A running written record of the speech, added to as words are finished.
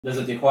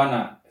Desde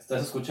Tijuana,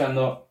 estás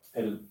escuchando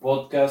el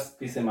podcast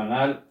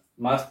bisemanal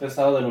más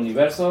pesado del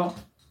universo.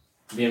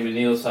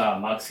 Bienvenidos a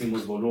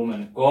Maximus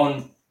Volumen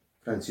con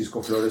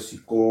Francisco Flores y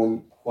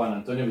con Juan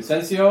Antonio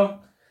Vicencio.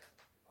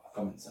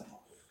 Comenzamos.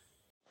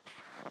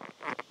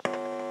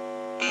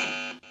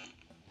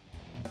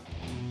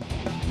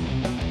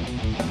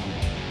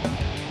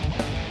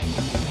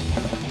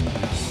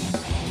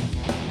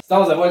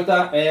 Estamos de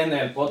vuelta en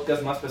el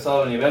podcast más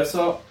pesado del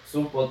universo,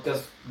 su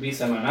podcast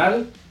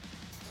bisemanal.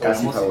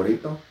 casi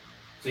favorito.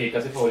 Sí,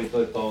 casi favorito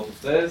de todos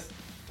ustedes.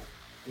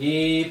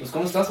 Y pues,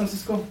 ¿cómo estás,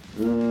 Francisco?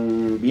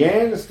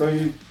 Bien,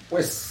 estoy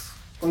pues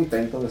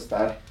contento de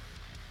estar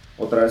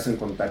otra vez en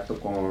contacto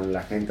con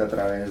la gente a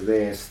través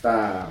de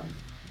esta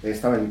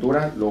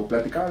aventura. Lo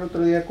platicaba el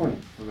otro día con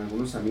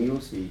algunos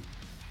amigos y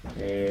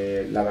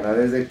la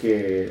verdad es de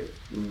que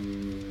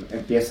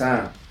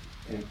empieza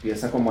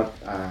como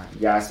a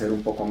ya hacer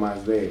un poco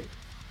más de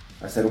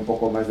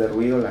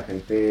ruido. La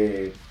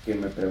gente que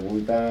me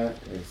pregunta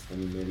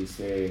me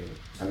dice,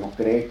 o sea, no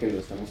cree que lo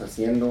estamos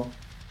haciendo,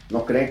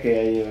 no cree que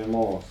ya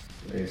llevemos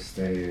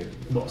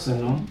 12,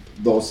 ¿no?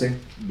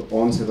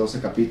 11,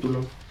 12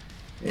 capítulos.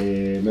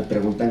 Me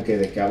preguntan que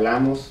de qué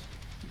hablamos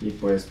y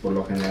pues por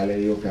lo general le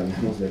digo que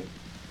hablamos de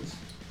pues,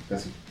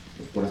 casi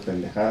pues, puras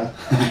pendejadas.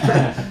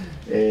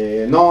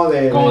 No,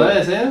 como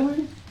debe ser,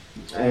 güey.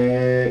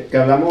 Que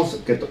hablamos,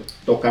 que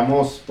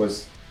tocamos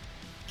pues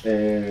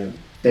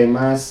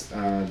temas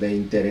de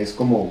interés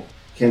como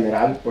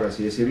general, por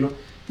así decirlo,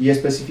 y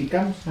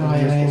especificamos.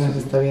 Ay, nos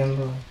está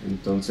viendo.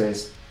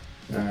 Entonces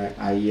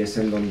ahí es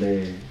en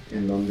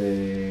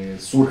donde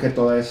surge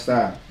toda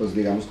esta, pues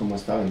digamos como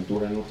esta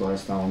aventura, ¿no? Toda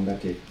esta onda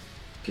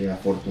que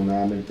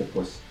afortunadamente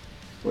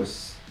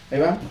pues ahí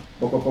va,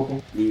 poco a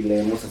poco, y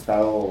le hemos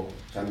estado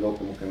echando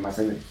como que más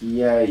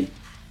energía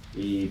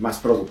y más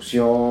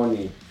producción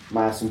y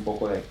más un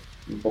poco de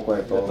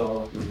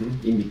todo.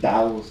 Uh-huh.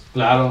 Invitados.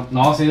 Claro,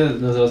 no, sí, desde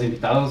los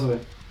invitados, güey.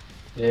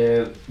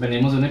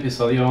 Venimos de un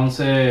episodio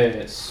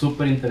 11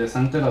 súper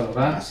interesante, la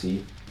verdad. Ah,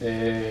 sí.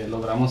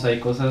 Logramos ahí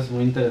cosas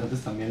muy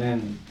interesantes también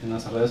en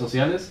nuestras redes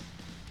sociales,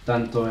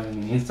 tanto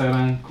en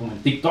Instagram como en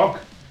TikTok.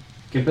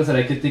 ¿Quién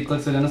pensaría que TikTok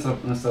sería nuestra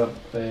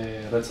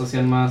red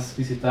social más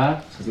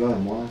visitada? Es lo de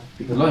moda.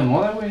 TikTok. Es lo de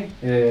moda, güey.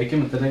 Hay que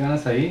meterle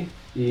ganas ahí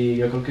y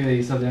yo creo que de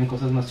ahí saldrían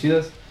cosas más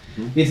chidas.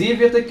 Y sí,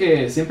 fíjate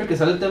que siempre que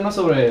sale el tema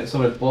sobre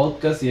el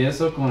podcast y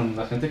eso, con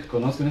la gente que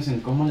conozco, me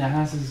dicen, ¿cómo le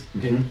haces?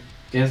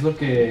 ¿Qué es lo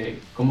que,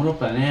 cómo lo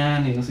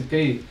planean? Y no sé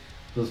qué, y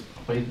pues,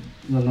 güey,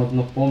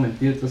 no puedo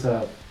mentirte, o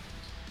sea,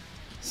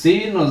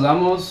 sí nos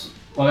damos,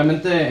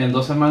 obviamente en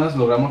 2 semanas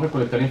logramos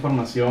recolectar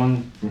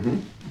información,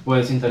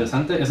 pues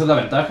interesante, esa es la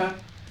ventaja,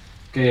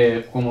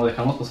 que como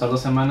dejamos pasar 2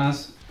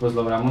 semanas, pues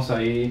logramos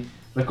ahí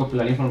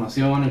recopilar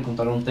información,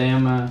 encontrar un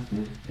tema.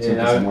 Se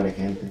muere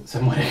gente.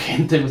 Se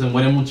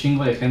muere un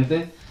chingo de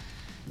gente.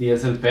 Y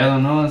es el pedo,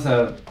 ¿no? O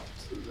sea,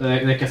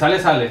 de que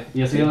sale.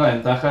 Y así es la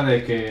ventaja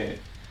de que...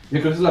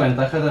 Yo creo que es la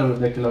ventaja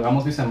de que lo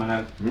hagamos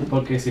bisemanal.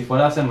 Porque si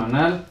fuera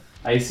semanal,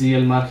 ahí sí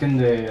el margen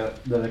de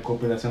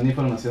recopilación de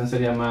información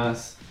sería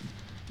más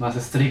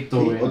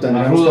estricto, güey. Sí, o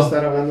tendríamos que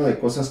estar hablando de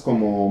cosas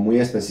como muy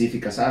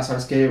específicas.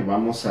 ¿Sabes qué?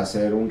 Vamos a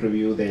hacer un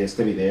review de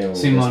este video,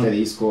 de este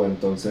disco.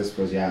 Entonces,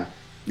 pues ya...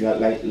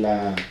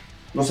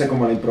 no sé,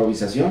 como la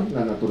improvisación,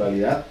 la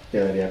naturalidad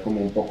quedaría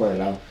como un poco de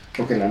lado,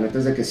 porque la neta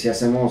es de que si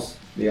hacemos,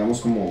 digamos,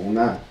 como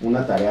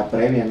una tarea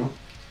previa, ¿no?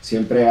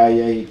 Siempre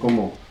hay ahí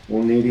como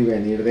un ir y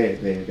venir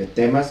de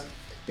temas.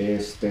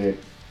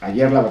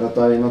 Ayer la verdad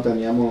todavía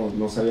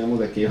no sabíamos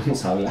de qué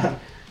íbamos a hablar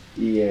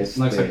y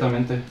no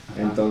exactamente.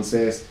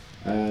 Entonces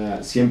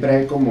siempre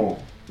hay como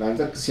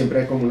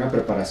una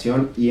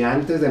preparación, y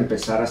antes de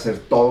empezar a hacer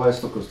todo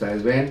esto que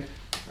ustedes ven,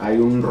 hay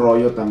un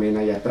rollo también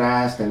ahí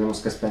atrás.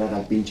 Tenemos que esperar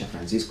al pinche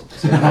Francisco.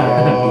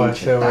 No,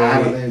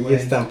 tarde, güey. Y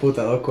está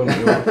amputado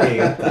conmigo porque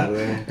llega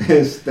tarde.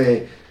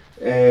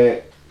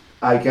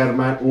 Hay que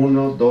armar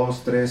 1,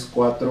 2, 3,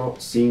 4,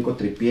 5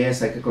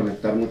 tripiés. Hay que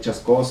conectar muchas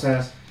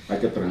cosas. Hay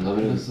que prender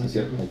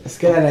Es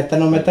que la neta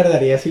no me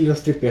tardaría si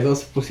los tripiés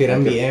los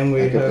pusieran bien,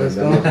 güey. Hay que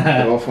prender los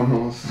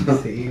micrófonos.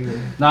 Sí, güey.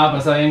 No, pero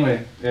está bien, güey.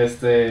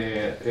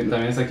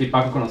 También está aquí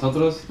Paco con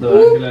nosotros. La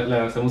verdad que le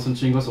agradecemos un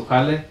chingo su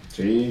jale.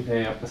 Sí.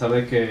 A pesar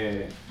de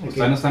que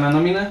usted no está en la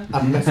nómina.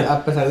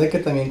 A pesar de que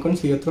también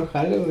consiguió otro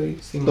jale, güey.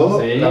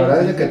 La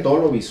verdad es que todo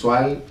lo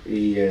visual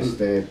y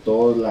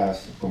todas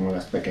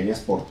las pequeñas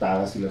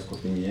portadas y las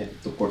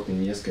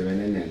cortinillas que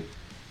ven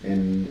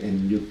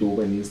en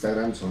YouTube, en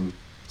Instagram son...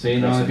 Sí,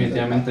 no,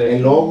 definitivamente.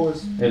 El logo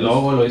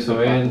lo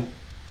hizo él.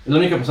 Es la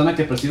única persona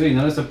que percibe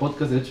dinero de este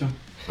podcast, de hecho.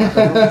 Sí.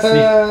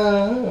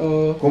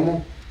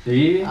 ¿Cómo?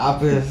 Sí.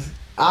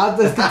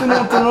 Es que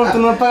tú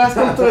no pagas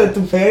tanto de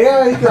tu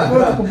feria, güey.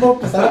 ¿Cómo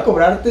empezar a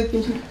cobrarte,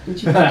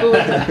 pinche taco,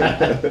 güey?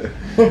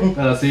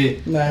 Pero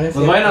sí. No, no es pues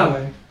cierto, bueno,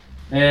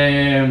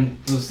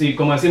 pues sí,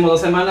 como decimos,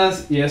 2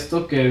 semanas, y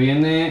esto que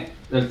viene,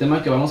 el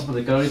tema que vamos a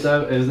platicar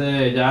ahorita es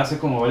de ya hace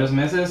como varios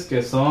meses,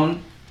 que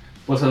son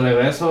pues el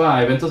regreso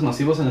a eventos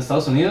masivos en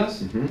Estados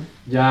Unidos.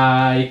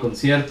 Ya hay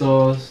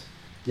conciertos,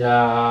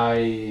 ya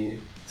hay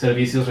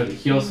servicios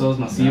religiosos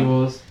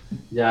masivos.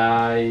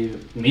 ya hay,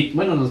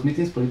 bueno, los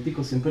mítines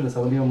políticos siempre les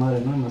ha valido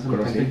madre, ¿no? Y más a la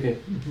Pero gente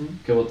sí.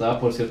 que votaba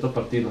por cierto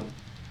partido.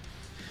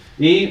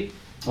 Y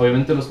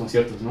obviamente los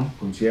conciertos, ¿no?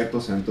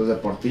 Conciertos, eventos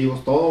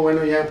deportivos, todo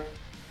bueno ya.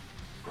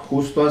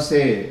 Justo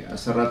hace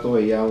rato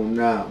veía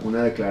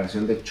una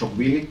declaración de Chuck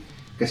Billy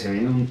que se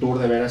viene un tour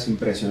de veras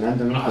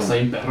impresionante, ¿no? Ah, está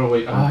bien perro,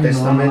 güey. Con Ay,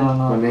 Testament,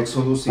 no. con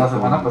Exodus y La con...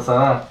 semana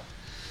pasada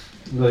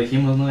lo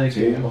dijimos, ¿no? De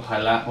que Sí.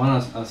 ojalá, bueno,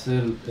 hace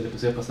el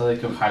episodio pasado de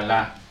que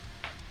ojalá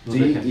nos Sí,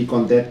 dejen. y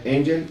con Dead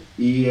Angel.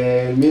 Y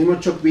el mismo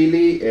Chuck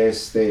Billy,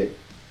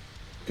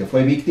 que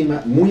fue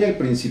víctima muy al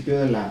principio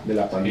de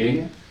la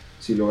pandemia.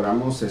 Si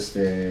logramos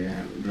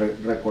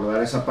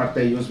recordar esa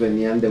parte, ellos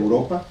venían de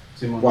Europa,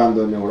 Simón.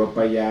 cuando en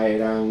Europa ya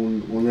era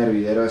un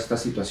hervidero esta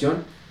situación,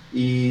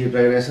 y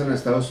regresan a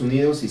Estados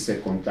Unidos y se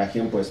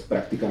contagian pues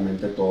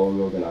prácticamente todos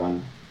los de la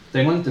banda.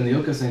 Tengo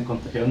entendido que se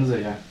contagiaron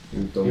desde allá.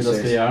 Entonces, Y los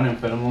que llegaron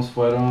enfermos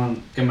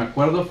fueron, que me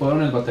acuerdo,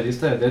 fueron el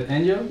baterista de Dead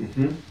Angel,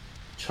 ujú,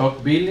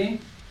 Chuck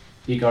Billy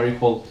y Gary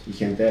Holt. y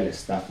gente del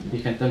staff, ¿no?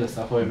 Y gente del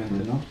staff, obviamente,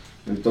 Ujú. ¿no?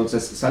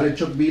 Entonces sale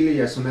Chuck Billy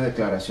y hace una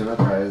declaración a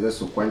través de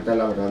su cuenta,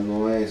 la verdad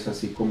no es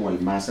así como el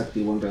más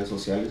activo en redes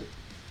sociales,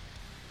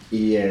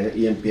 y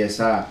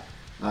empieza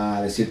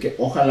a decir que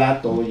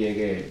ojalá todo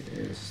llegue,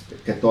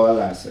 que todas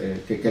las,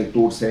 que el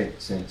tour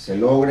se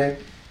logre,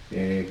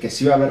 que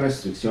sí va a haber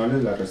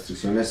restricciones. Las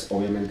restricciones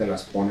obviamente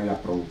las pone la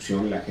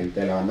producción, la gente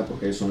de la banda,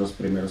 porque ellos son los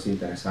primeros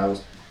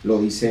interesados, lo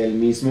dice él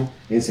mismo,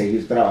 en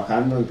seguir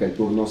trabajando, en que el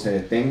tour no se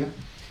detenga,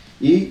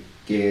 y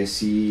que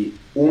si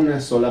una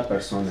sola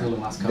persona Eso es lo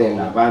más de cabrón.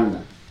 la banda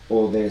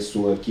o de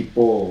su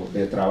equipo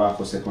de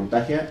trabajo se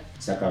contagia,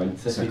 se acaba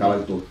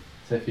el tour.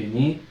 Se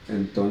finí.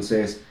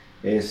 Entonces,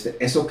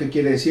 ¿eso qué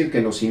quiere decir?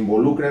 Que nos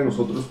involucra a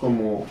nosotros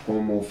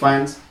como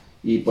fans,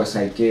 y pues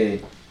hay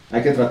que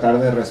tratar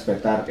de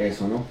respetar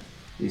eso, ¿no?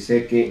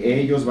 Dice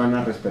que ellos van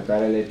a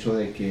respetar el hecho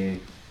de que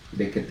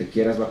te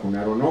quieras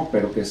vacunar o no,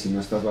 pero que si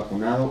no estás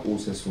vacunado,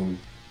 uses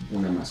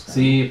una máscara.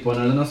 Sí,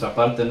 ponerle nuestra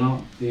parte,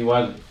 ¿no?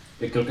 Igual,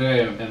 creo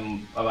que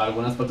en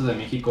algunas partes de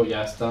México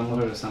ya estamos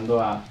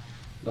regresando a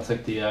las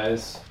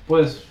actividades,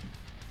 pues,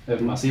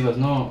 masivas,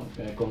 ¿no?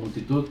 Con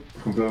multitud.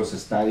 Por ejemplo, los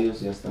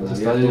estadios ya están Los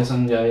abiertos. estadios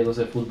son ya los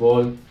de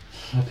fútbol.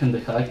 La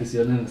pendejada que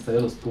hicieron en el estadio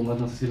de los Pumas,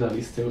 no sé si la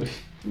viste, güey.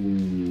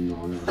 No.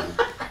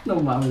 No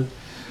mames.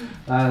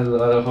 A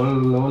lo mejor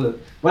luego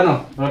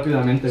bueno,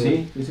 rápidamente,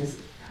 güey. Sí.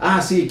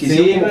 Ah, sí, que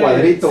hicieron un güey.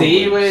 cuadrito.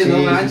 Sí, güey, no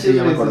manches, sí,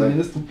 ya me güey, son acordé.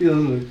 bien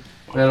estúpidos, güey.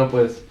 Pero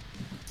pues,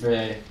 ¿Esa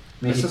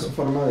México. es su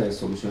forma de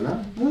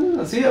solucionar?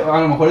 Sí, a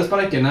lo mejor es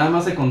para que nada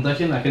más se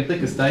contagien la gente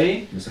que está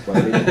ahí. Ese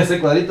cuadrito. Ese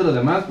cuadrito, los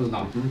demás, pues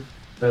no. Ujú.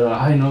 Pero,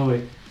 ay, no, güey.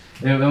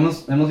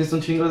 Hemos visto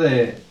un chingo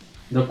de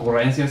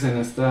ocurrencias en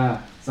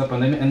esta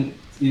pandemia.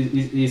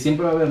 Y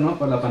siempre va a haber, ¿no?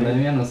 Pues la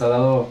pandemia nos ha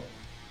dado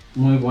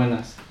muy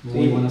buenas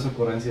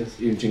ocurrencias.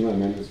 Y un chingo de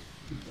memes.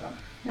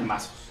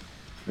 Mazos.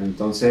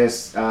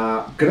 Entonces,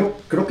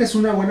 creo que es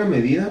una buena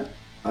medida.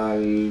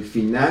 Al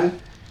final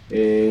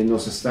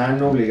nos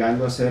están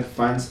obligando a ser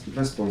fans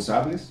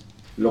responsables.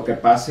 Lo que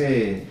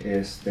pase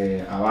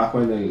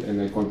abajo en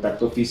el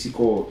contacto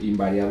físico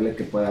invariable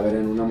que pueda haber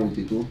en una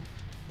multitud,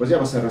 pues ya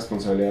va a ser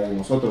responsabilidad de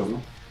nosotros, ¿no?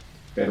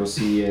 Pero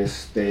si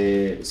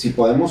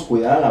podemos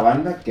cuidar a la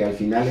banda, que al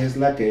final es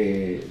la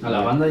que... A la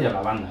banda y a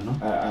la banda, ¿no?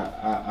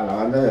 A la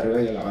banda de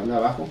arriba y a la banda de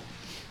abajo.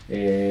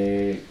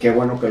 Qué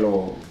bueno que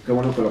lo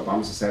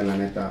podamos hacer, la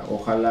neta.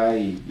 Ojalá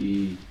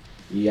y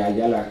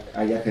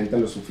haya gente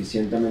lo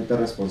suficientemente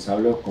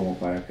responsable como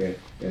para que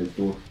el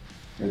tour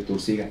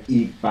siga.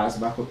 Y vas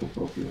bajo tu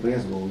propio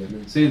riesgo,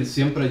 obviamente. Sí,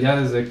 siempre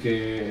ya desde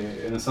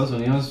que en Estados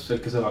Unidos el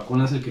que se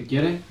vacuna es el que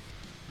quiere.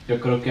 Yo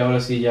creo que ahora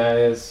sí ya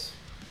es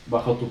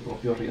bajo tu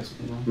propio riesgo,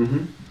 ¿no? Uh-huh.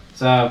 O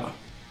sea,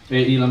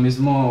 y lo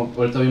mismo,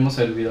 ahorita vimos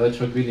el video de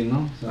Chuck Billy,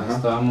 ¿no? O sea, Ajá.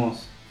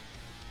 estábamos,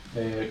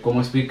 cómo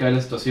explica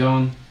la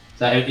situación. O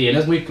sea, y él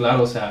es muy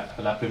claro, o sea,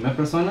 a la primera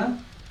persona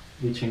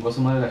y chingó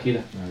su madre la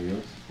gira. Adiós.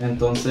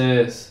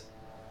 Entonces,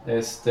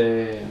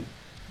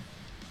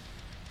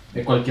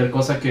 cualquier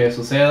cosa que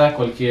suceda,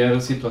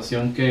 cualquier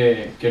situación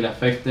que le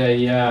afecte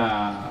ahí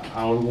a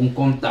algún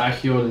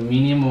contagio, el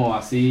mínimo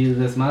así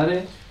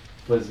desmadre,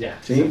 pues ya,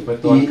 se Sí, fue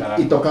todo al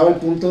carajo. y tocaba el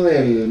punto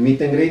del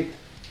meet and greet.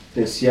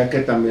 Decía que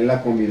también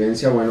la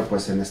convivencia, bueno,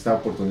 pues en esta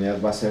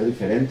oportunidad va a ser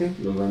diferente.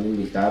 Los van a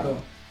invitar,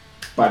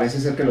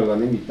 parece ser que los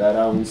van a invitar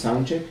a un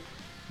soundcheck.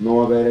 No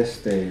va a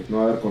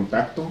haber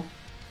contacto,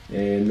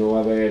 no va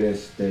a haber,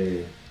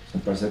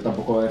 al parecer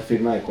tampoco va a haber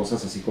firma de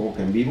cosas así como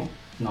que en vivo.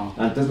 No.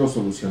 Antes lo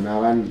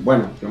solucionaban,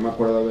 bueno, yo me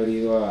acuerdo haber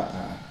ido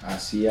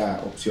así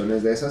a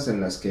opciones de esas en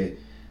las que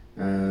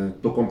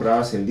tú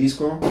comprabas el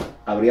disco,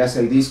 abrías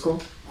el disco,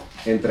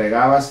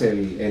 entregabas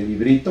el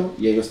librito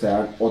y ellos te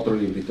daban otro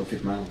librito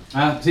firmado.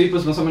 Ah, sí,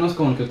 pues más o menos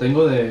como el que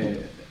tengo de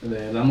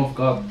Lamb of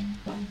God,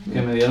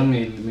 que me dieron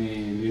mi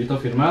librito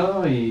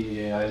firmado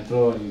y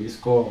adentro el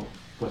disco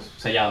pues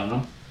sellado,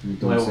 ¿no?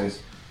 Entonces, Nuevo.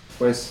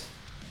 pues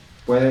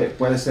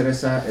puede ser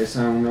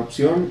esa una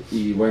opción,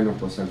 y bueno,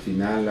 pues al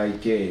final hay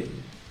que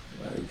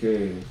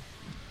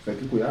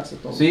cuidarse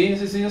todo. Sí,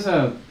 o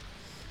sea,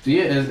 sí,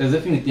 es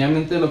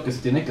definitivamente lo que se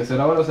tiene que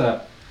hacer ahora, o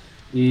sea,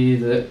 Y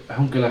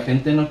aunque la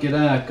gente no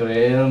quiera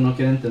creer, no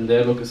quiera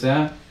entender lo que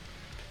sea,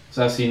 o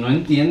sea, si no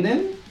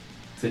entienden,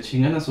 se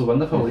chingan a su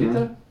banda favorita.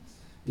 Ujú.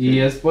 Y Sí.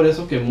 es por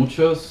eso que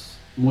muchas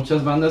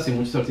bandas y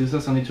muchos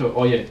artistas han dicho,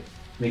 oye,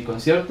 mi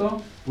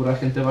concierto, pura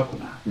gente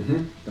vacunada.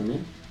 También.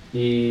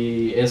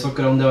 Y eso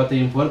crea un debate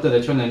bien fuerte. De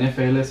hecho, en la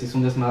NFL se hizo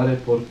un desmadre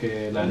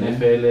porque la Ujú.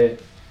 NFL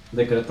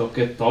decretó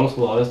que todos los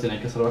jugadores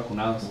tenían que ser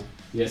vacunados.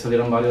 Y ahí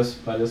salieron varios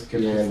que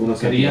Y hay pues, no algunos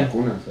querían,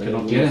 antivacunas, hay que no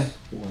algunos quieren.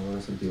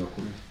 jugadores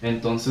antivacunas.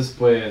 Entonces,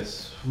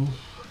 pues,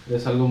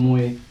 es algo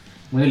muy,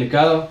 muy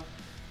delicado.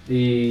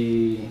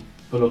 Y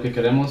pues lo que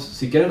queremos,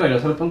 si quieren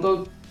regresar al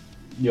punto,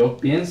 yo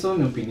pienso,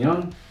 mi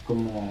opinión,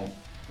 como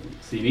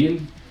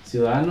civil,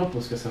 ciudadano,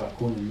 pues que se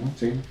vacunen, ¿no?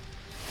 Sí.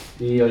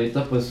 Y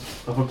ahorita, pues,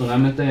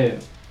 afortunadamente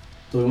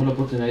tuvimos la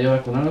oportunidad de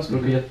vacunarnos.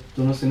 Creo que ya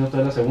tú no has tenido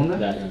toda la segunda.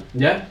 Ya.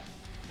 ¿Ya?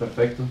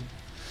 Perfecto.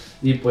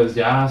 Y pues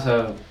ya, o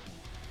sea,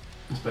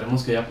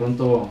 esperemos que ya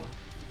pronto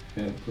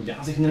pues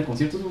ya se generen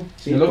conciertos, güey.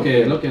 Sí, es lo porque-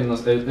 que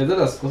es de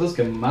las cosas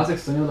que más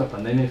extraño de la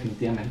pandemia,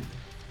 definitivamente.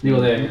 Digo,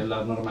 de Ujú.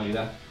 la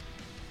normalidad.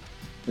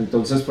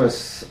 Entonces,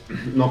 pues,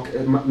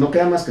 no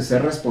queda más que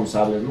ser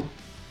responsables, ¿no?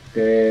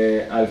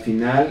 Que al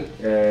final,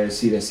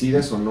 si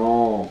decides o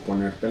no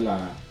ponerte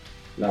la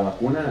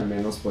vacuna, al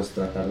menos pues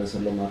tratar de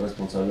ser lo más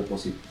responsable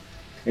posible.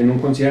 En un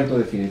concierto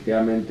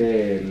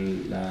definitivamente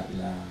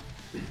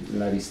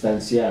la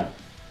distancia,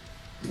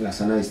 la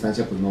sana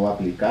distancia pues no va a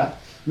aplicar.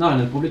 No,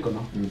 en el público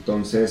no.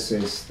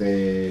 Entonces,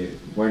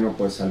 bueno,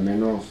 pues al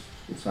menos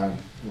usar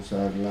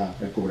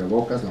el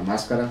cubrebocas, la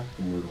máscara,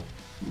 como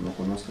lo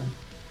conozcan.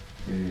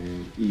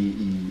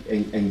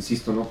 E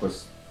insisto, ¿no?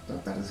 Pues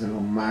tratar de ser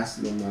lo más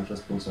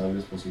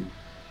responsables posible.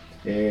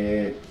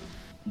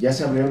 Ya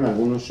se abrieron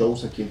algunos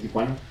shows aquí en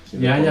Tijuana. Si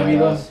Ya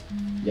recordarás,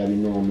 ya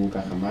vino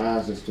Nunca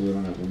Jamás, ya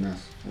estuvieron algunas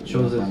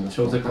bandas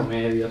Shows por de acá.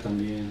 comedia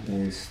también.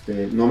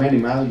 No me he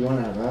animado yo,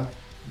 la verdad.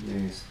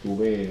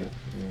 Estuve,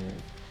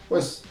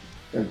 pues,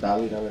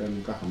 tentado ir a ver a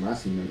Nunca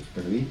Jamás y me los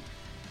perdí.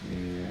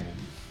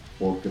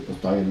 Porque pues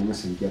todavía no me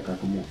sentía acá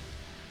como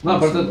No,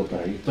 aparte, seguro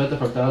para ir. todavía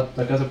te faltaba,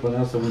 te acabas de poner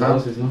la segunda Ajá,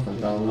 dosis, ¿no?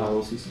 faltaba una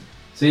dosis.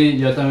 Sí,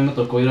 yo también me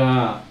tocó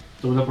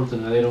tuve la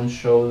oportunidad de ir a un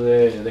show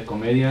de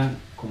comedia,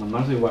 como en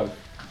marzo igual.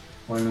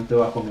 Obviamente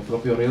bajo mi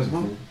propio riesgo,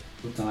 Ujú.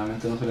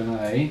 afortunadamente no salió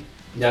nada de ahí.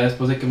 Ya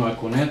después de que me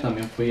vacuné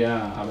también fui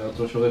a ver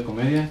otro show de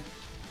comedia.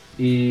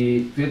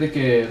 Y fíjate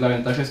que la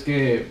ventaja es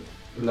que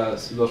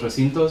los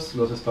recintos,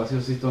 los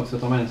espacios sí se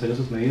toman en serio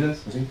sus medidas.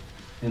 ¿Así?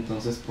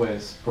 Entonces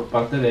pues por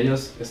parte de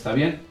ellos está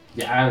bien,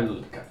 ya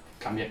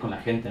cambia con la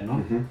gente, ¿no?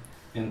 Ujú.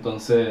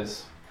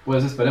 Entonces,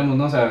 pues esperemos,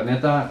 ¿no? O sea,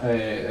 neta,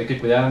 hay que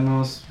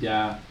cuidarnos,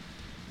 ya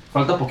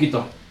falta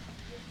poquito.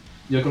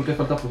 Yo creo que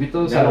falta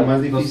poquito. O Ya sea, lo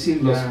más difícil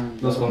los ya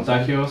los pasó.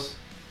 contagios,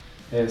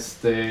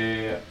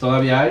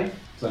 todavía hay,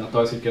 o sea, no te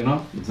voy a decir que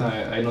no. O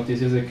sea, hay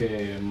noticias de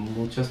que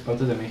muchas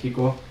partes de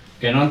México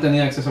que no han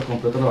tenido acceso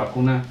completo a la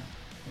vacuna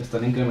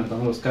están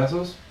incrementando los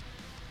casos.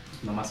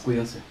 Nomás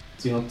cuídense.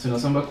 Si no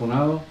se han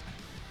vacunado,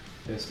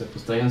 pues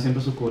traigan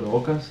siempre su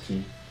cubrebocas.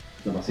 Sí.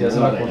 La Sí, ya vacuna se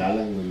la vacunó.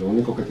 regalan, güey. Lo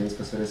único que tienes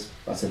que hacer es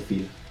hacer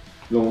fila.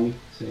 Lo único.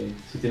 Sí,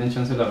 si tienen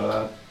chance, la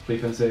verdad,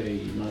 rífense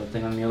y no le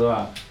tengan miedo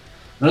a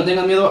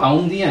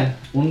un día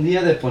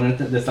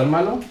de estar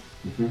malo,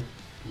 Ujú.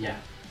 y ya.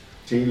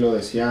 Sí, lo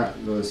decía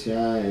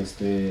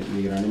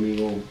mi gran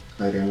amigo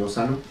Adrián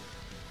Lozano.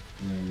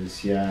 Me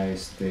decía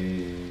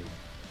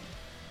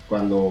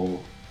cuando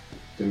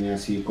tenía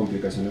así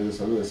complicaciones de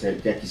salud, decía,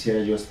 ya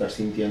quisiera yo estar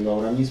sintiendo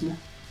ahora mismo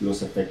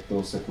los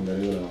efectos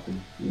secundarios de la vacuna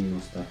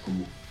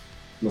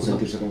y no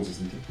sentirse como se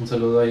sentía. Un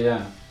saludo ahí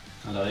a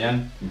la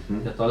Adrián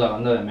Ujú. y a toda la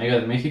banda de Mega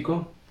de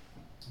México,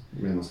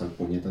 Menos al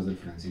puñetas del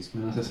Francisco.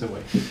 menos ese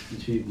güey,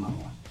 pinche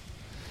mamón.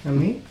 ¿A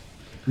mí?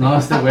 No,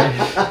 este güey.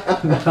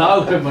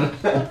 No,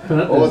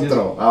 güey,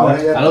 Otro,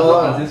 ahora ya Al otro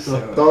todas, Francisco.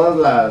 todas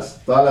las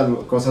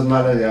cosas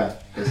malas ya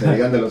que se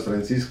digan de los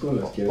Francisco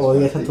las quieres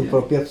Odias a tu fastidiar.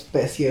 propia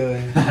especie,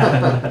 güey.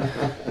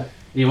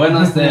 Y bueno,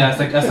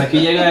 hasta aquí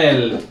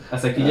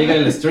llega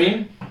el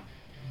stream.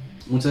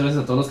 Muchas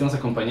gracias a todos los que nos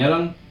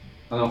acompañaron.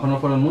 A lo mejor no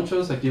fueron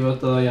muchos, aquí veo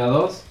todavía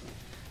 2.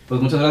 Pues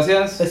muchas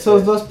gracias.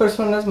 Esos dos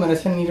personas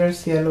merecen ir al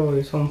cielo,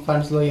 güey. Son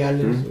fans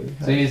loyales, Mm.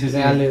 güey. Sí.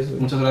 Reales,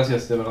 güey. Muchas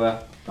gracias, de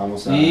verdad.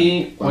 Vamos a,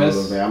 Y, cuando pues,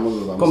 los veamos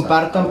los vamos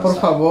Compartan, a por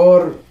abrazar.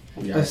 favor.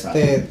 Ya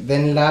saben.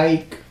 Den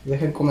like,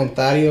 dejen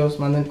comentarios,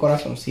 manden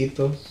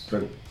corazoncitos.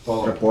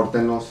 Todo.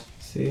 Repórtenos.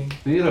 Sí.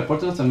 Sí,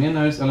 repórtenos también,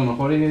 a ver, a lo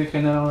mejor ahí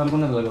generan algo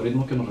en el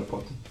algoritmo que nos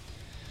reporten.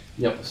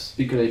 Ya pues,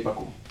 píquele ahí,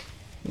 Paco.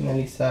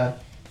 Finalizar.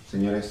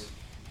 Señores,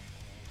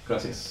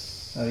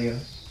 Gracias. Adiós.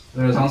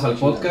 Regresamos al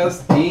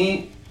podcast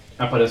y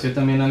apareció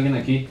también alguien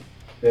aquí.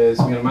 Es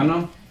mi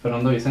hermano,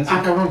 Fernando Vicencio.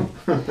 cabrón.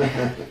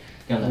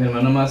 ¿Qué onda? Mi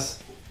hermano más,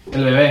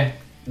 el bebé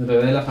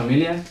de la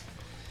familia.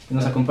 Que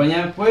nos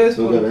acompaña, pues,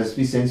 Tus por bebés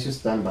Vicencio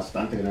están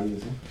bastante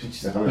grandes,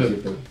 Pinches Déjame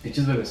decirte.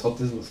 pinches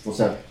bebesotes. O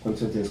sea,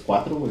 ¿cuántos años tienes?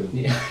 4, güey.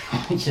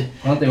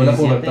 ¿Cuándo te llegó la 17?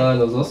 pubertad? ¿A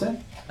los 12?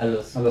 A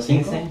los ¿A los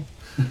 15.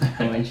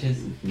 No manches.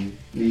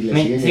 Y le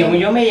sigue Según llegando.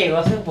 yo me llegó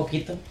hace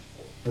poquito.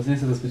 Así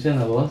se te escucha en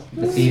la voz.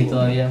 Pues sí,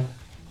 todavía.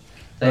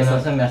 Todavía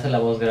no se me hace la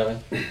voz grave.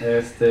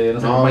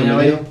 Nos No, acompaña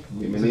hoy.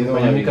 bienvenido. Nos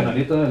acompaña mi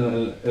canalito,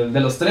 el de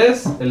los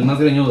tres, el más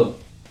greñudo.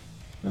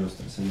 De los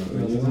tres,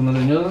 El más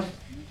greñudo.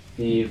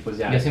 Y pues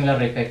ya. Yo sí me la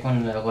rifé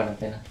con la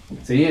cuarentena.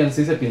 Sí, él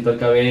sí se pintó el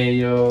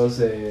cabello,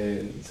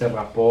 se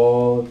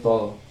rapó,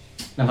 todo.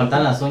 Me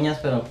faltan las uñas,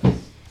 pero pues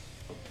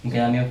me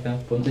queda medio feo.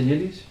 Ponte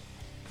gelish.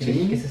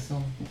 Sí. ¿Qué es eso?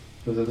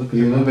 Pues es lo que Y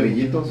se unos pone,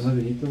 brillitos. Unos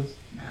brillitos.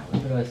 Ah,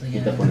 güey, pero eso Y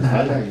ya. te pones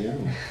falda y ya.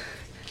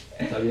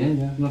 Está bien,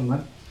 ya, es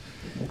normal.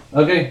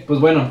 Ok, pues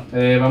bueno,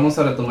 vamos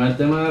a retomar el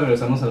tema,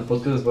 regresamos al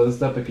podcast después de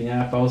esta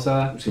pequeña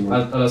pausa. Sí,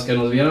 A los que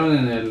nos vieron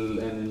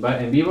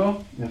en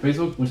vivo, en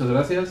Facebook, muchas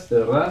gracias, de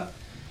verdad.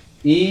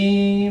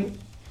 Y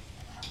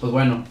pues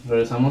bueno,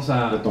 regresamos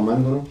a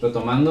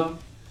retomando.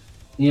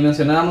 Y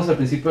mencionábamos al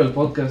principio del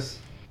podcast,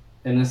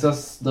 en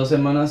estas 2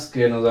 semanas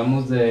que nos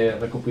damos de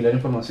recopilar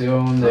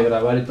información, de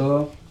grabar y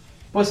todo,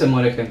 pues se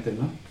muere gente,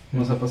 ¿no?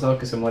 Nos ha pasado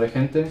que se muere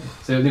gente,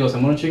 se muere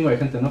un chingo de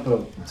gente, ¿no?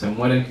 Pero se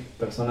mueren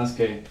personas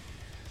que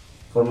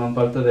forman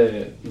parte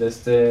de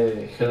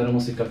este género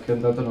musical que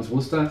tanto nos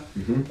gusta.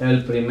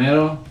 El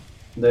primero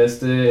de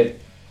este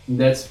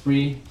Death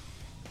Spree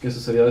que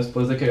sucedió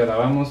después de que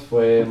grabamos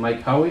fue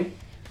Mike Howie,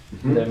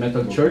 de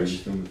Metal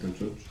Church,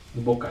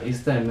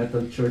 vocalista de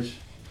Metal Church.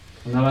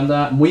 Una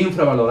banda muy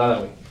infravalorada,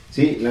 güey.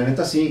 Sí, la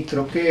neta sí,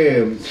 creo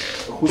que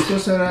justo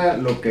eso era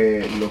lo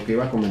que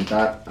iba a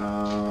comentar.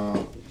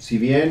 Si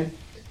bien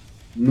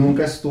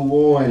nunca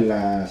estuvo en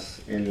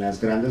las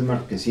grandes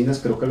marquesinas,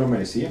 creo que lo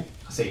merecía.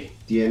 Sí.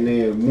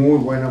 Tiene muy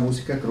buena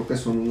música, creo que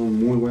son unos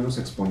muy buenos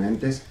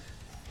exponentes.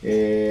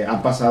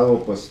 Han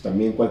pasado pues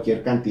también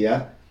cualquier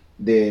cantidad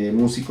de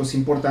músicos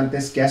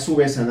importantes que a su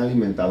vez han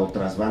alimentado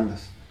otras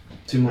bandas.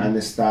 Sí, Han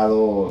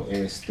estado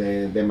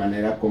de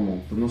manera como,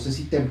 pues no sé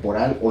si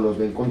temporal o los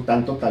ven con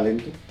tanto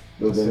talento,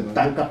 los ven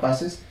tan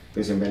capaces,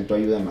 que se inventó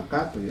ayuda de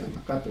Macato.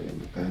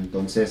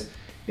 Entonces,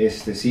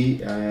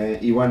 sí,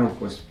 y bueno,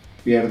 pues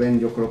pierden,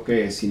 yo creo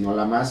que si no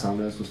la más, a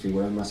una de sus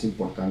figuras más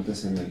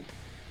importantes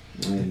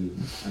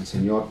al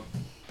señor.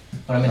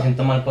 Ahora me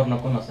siento mal por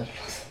no conocerlos.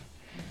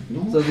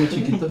 ¿No? Estás muy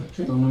chiquito,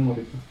 Sí. estás muy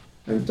morrito.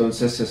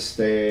 Entonces,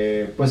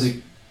 pues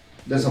sí,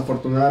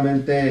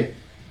 desafortunadamente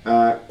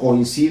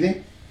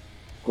coincide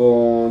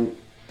con,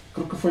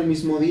 creo que fue el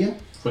mismo día,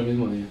 Fue el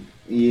mismo día.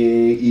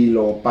 y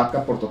lo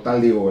opaca por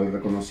total, digo, el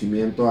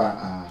reconocimiento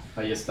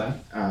Ahí está.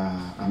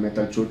 a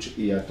Metal Church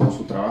y a todo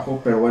su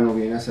trabajo, pero bueno,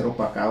 viene a ser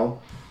opacado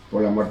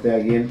por la muerte de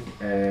alguien,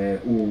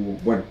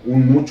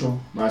 un mucho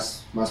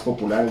más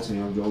popular, el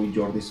señor Joey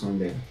Jordison,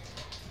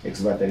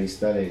 ex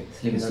baterista de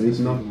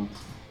Slipknot.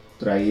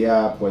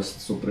 Traía pues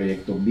su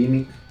proyecto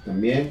Vimic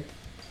también,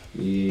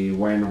 y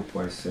bueno,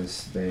 pues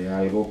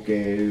algo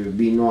que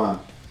vino a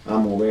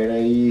mover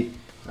ahí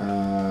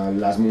a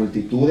las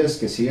multitudes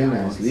que siguen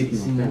a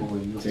Slipknot.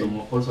 Nos Sí.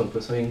 tomó por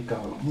sorpresa bien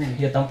cabrón.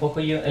 Yo tampoco,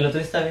 el otro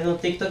día estaba viendo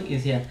TikTok y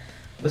decía,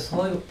 pues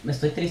hoy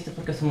estoy triste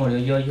porque se murió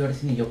Joey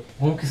Jordison, y yo,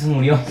 ¿cómo que se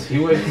murió? Sí,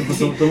 güey,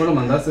 tú me lo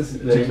mandaste,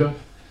 de hecho.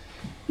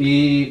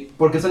 ¿Y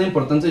por qué es tan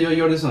importante Joey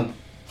Jordison?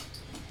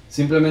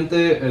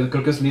 Simplemente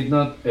creo que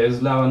Slipknot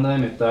es la banda de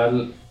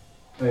metal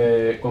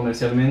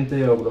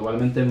comercialmente o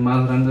globalmente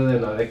más grande de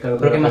la década.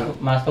 Creo que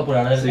más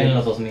popular Sí. en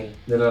los 2000.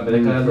 De la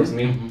década del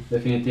 2000, Ujú.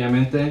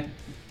 definitivamente.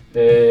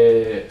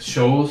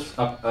 Shows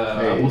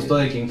a gusto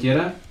de quien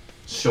quiera.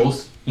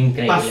 Shows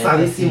Increíble.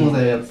 pasadísimos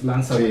de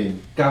lanza, Sí.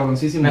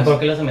 cabroncísimos. Mejor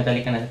que los de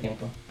Metallica en ese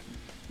tiempo.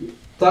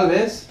 Tal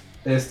vez,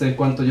 en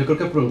cuanto yo creo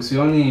que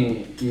producción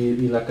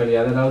y la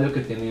calidad del audio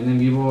que tenían en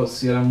vivo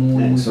sí era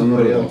muy Son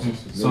superior.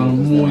 ruidosos, Son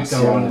muy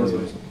demasiado cabrones, güey.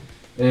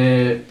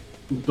 ruidosos.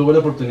 Tuve la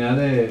oportunidad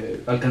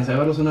de alcanzar a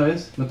verlos una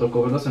vez. Me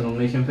tocó verlos en un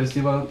Mayhem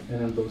Festival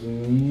en el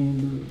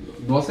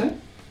 2012.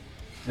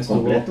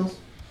 ¿Completos?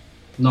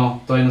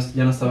 No, todavía no,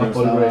 ya no estaba Ya no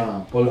Paul estaba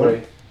Gray.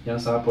 Paul. Ya no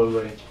estaba Paul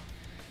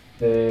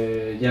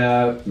Gray.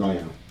 Ya No,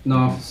 ya no.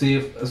 no, sí,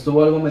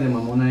 estuvo algo medio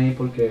mamón ahí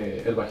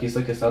porque el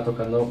bajista que estaba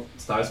tocando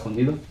estaba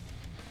escondido.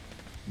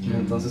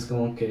 Entonces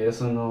como que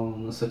eso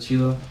no está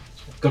chido.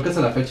 Creo que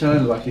hasta la fecha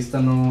el bajista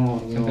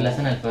no Siempre le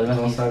hacen el feo al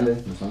no bajista. sale.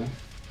 ¿No saben?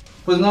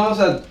 Pues no, o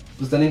sea,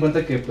 pues ten en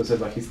cuenta que pues el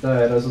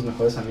bajista era de sus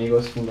mejores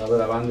amigos, fundador de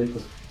la banda, y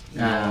pues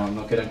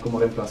no querían como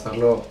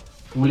reemplazarlo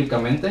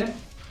públicamente.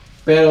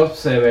 Pero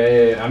se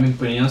ve, a mi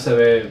opinión se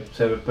ve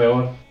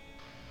peor.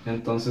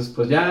 Entonces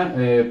pues ya,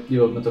 me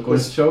tocó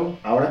Pues, ese show.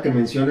 Ahora que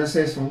mencionas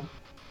eso,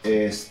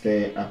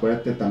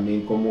 acuérdate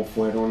también cómo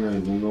fueron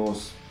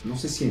algunos, no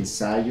sé si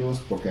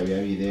ensayos, porque había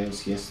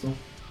videos y esto,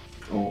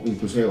 o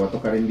incluso llegó a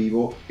tocar en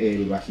vivo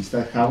el bajista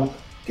de Havoc,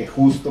 que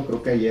justo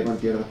creo que ayer o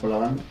antier dejó la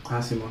banda,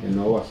 Ah, Simón. el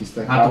nuevo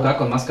bajista de Ah, Havoc, tocaba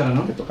con máscara,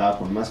 ¿no? que tocaba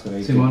con máscara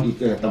y, Simón. y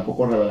que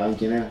tampoco revelaban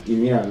quién era. Y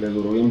mira, le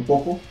duró bien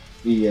poco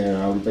y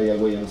ahorita ya el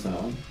güey ya no está en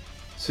la banda.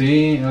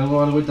 Sí,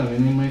 algo y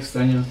también muy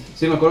extraño.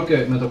 Sí, me acuerdo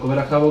que me tocó ver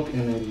a Havoc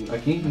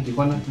aquí, en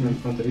Tijuana, en el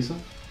fronterizo.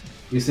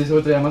 Y sí,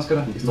 se traía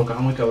máscara y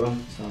tocaba muy cabrón.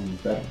 Estaba muy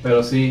perro.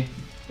 Pero sí,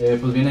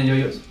 pues viene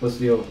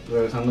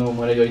regresando,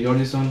 muere Joey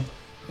Jordison.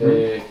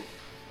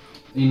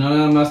 Y no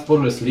nada más por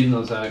los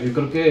Slipknot, o sea, yo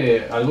creo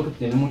que algo que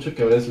tiene mucho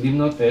que ver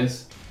Slipknot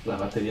es la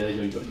batería de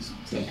Joey Jordison.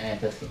 Sí,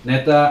 entonces sí.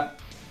 Neta,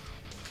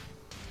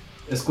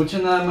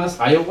 escuchen nada más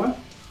Iowa.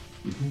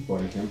 Por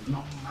ejemplo.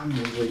 No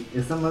mames, güey.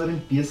 Esta madre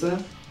empieza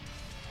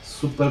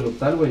súper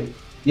brutal, güey.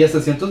 Y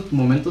hasta ciertos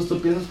momentos tú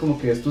piensas como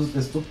que esto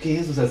qué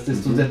es, o sea, esto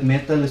es death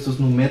metal, esto es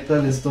nu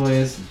metal, esto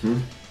es,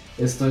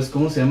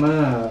 ¿cómo se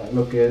llama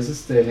lo que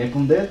es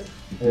Napalm Death?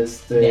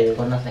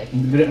 Deathcore, no sé.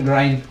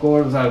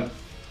 Grindcore, o sea,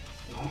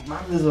 no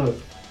mames, güey.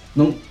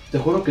 No, te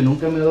juro que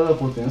nunca me he dado la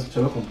oportunidad de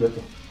escucharlo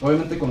completo.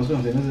 Obviamente conozco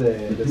canciones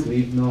de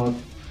Slipknot,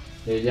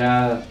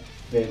 ya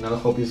Now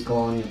Hope Is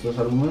Gone y otros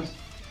álbumes,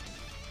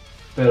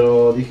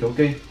 pero dije, ok,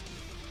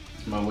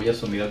 me voy a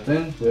sumir al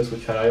tren, voy a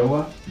escuchar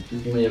Iowa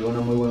y me llegó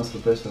una muy buena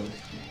sorpresa, güey.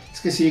 Es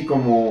que sí,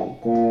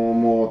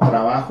 como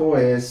trabajo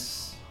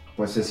es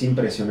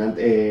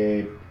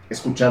impresionante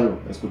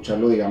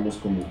escucharlo digamos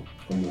como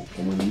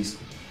el disco.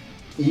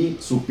 Y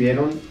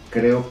supieron,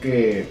 creo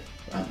que,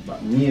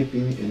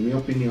 en mi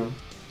opinión,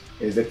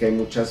 es de que hay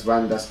muchas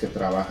bandas que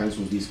trabajan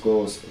sus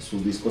discos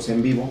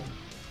en vivo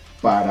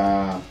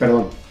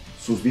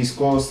sus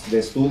discos de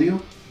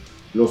estudio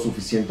lo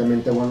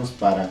suficientemente buenos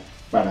para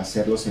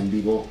hacerlos en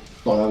vivo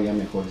todavía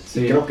mejores.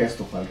 Sí. Y creo que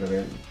esto fue al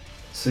revés, ¿no?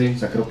 Sí. O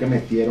sea, creo que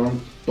metieron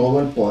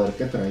todo el poder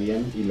que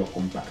traían y lo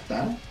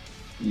compactaron.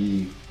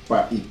 Y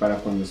para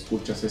cuando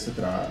escuchas el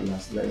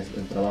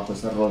trabajo,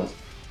 esas rolas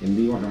en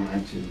vivo, no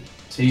manches.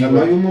 Sí, o sea, güey.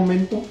 no hay un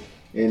momento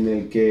en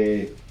el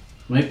que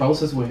No hay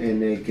pausas, güey.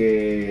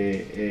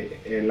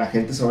 La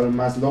gente se vuelve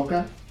más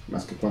loca,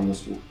 más que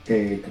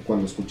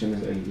cuando escuchan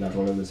las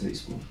rolas de ese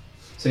disco.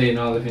 Sí,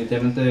 no,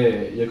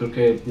 definitivamente yo creo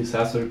que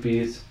Disaster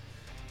Piece,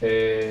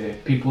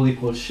 People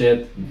Equal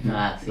Shit,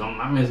 Ah, sí. no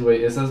mames,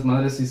 güey, esas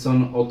madres sí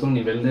son otro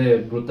nivel de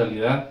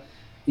brutalidad.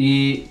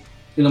 Y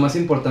lo más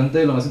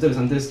importante, lo más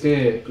interesante es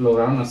que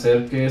lograron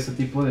hacer que ese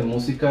tipo de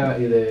música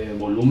y de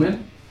volumen,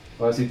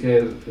 ahora sí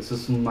que eso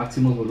es un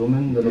máximo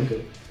volumen de lo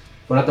que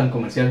fuera tan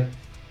comercial.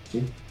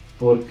 Sí.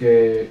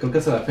 Porque creo que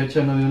hasta la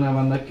fecha no había una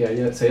banda que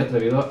se haya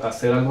atrevido a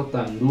hacer algo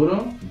tan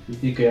duro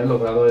y que haya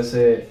logrado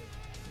ese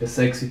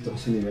éxito.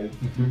 Ese nivel.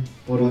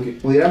 Porque,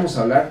 Pudiéramos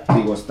hablar,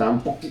 está un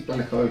poquito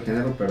alejado del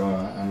género, pero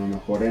a lo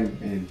mejor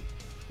en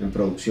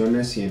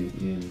producciones y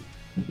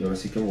ahora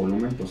sí que en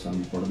volumen, pues a lo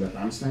mejor de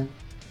Rammstein.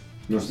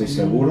 No estoy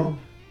seguro,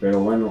 pero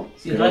bueno.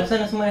 Sí,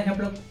 Rammstein es un buen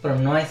ejemplo, pero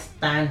no es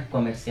tan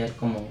comercial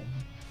como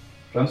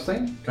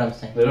 ¿Rammstein?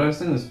 Rammstein. Pero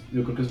Rammstein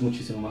yo creo que es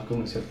muchísimo más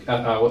comercial.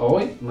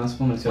 Hoy, más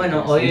comercial.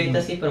 Bueno, que hoy Slipknot.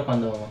 ahorita sí, pero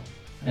cuando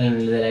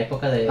el de la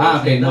época de Ah,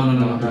 ok, Slipknot,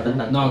 no. era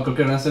tanto. No, creo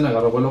que Rammstein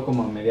agarró vuelo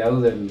como a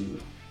mediados de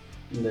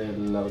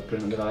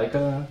la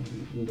década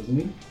del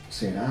 2000.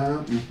 ¿Será?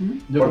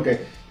 Yo Porque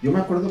yo me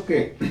acuerdo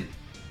que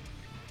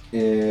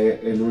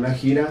en una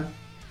gira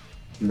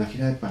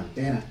de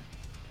Pantera,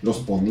 los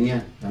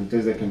ponían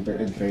antes de que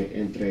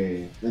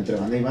entre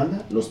banda y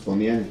banda, los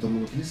ponían y todo el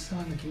mundo, ¿quién es esa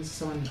banda? ¿Quién es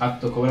esa banda? Ah,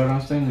 tocó ver a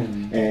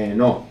Rammstein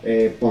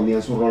en...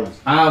 Ponían sus rolas.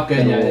 Ah, ok,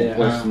 Pero ya.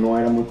 pues no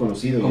era muy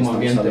conocido y Como estamos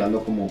ambiente.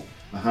 hablando como,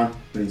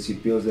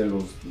 principios de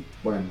los,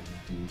 como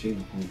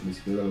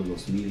principios de los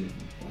 2000.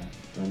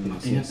 No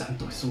tiene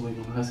tanto eso, güey,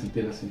 no me hagas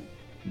sentir así.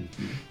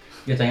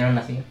 Yo todavía no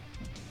nací.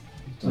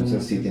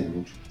 Entonces sí tiene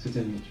mucho. Sí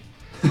tiene mucho.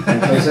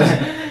 Entonces,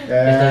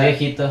 Está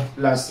viejito.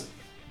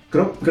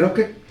 creo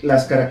que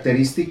las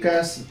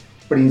características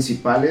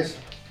principales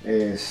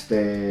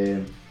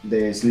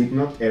de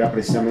Slipknot era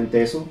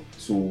precisamente eso,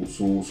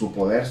 su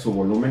poder, su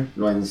volumen,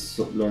 lo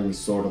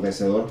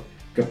ensordecedor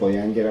que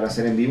podían llegar a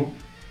ser en vivo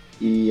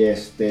y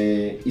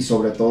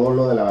sobre todo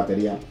lo de la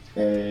batería.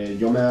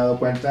 Yo me he dado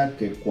cuenta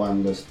que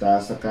cuando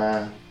estás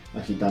acá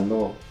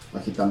agitando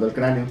el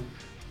cráneo,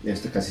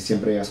 casi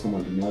siempre llegas como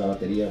el ritmo de la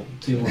batería.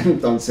 Sí, güey.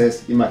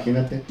 Entonces,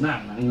 imagínate.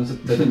 No sé,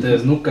 te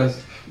desnucas.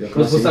 Yo creo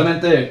Pues que sí.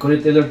 justamente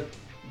Corey Taylor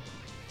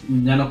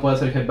ya no puede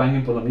hacer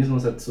headbanging por lo mismo, o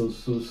sea,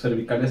 sus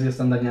cervicales ya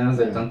están dañadas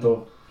de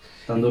tanto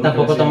duro que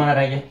Tampoco le hacía. toman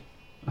araya.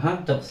 Ajá.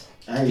 Entonces,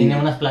 Ay, tiene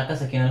unas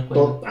placas aquí en el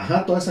cuello.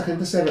 toda esa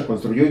gente se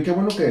reconstruyó y qué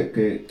bueno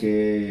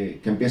que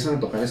empiezan a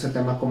tocar ese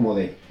tema como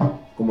de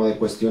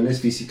cuestiones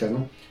físicas,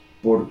 ¿no?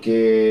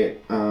 Porque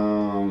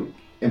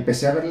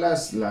empecé a ver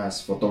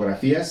las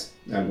fotografías,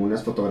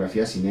 algunas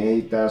fotografías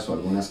inéditas o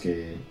algunas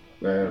que...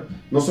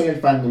 no soy el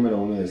fan número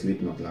 1 de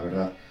Slipknot, la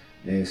verdad.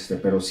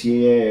 Pero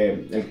sí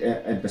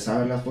empecé a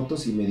ver las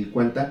fotos y me di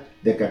cuenta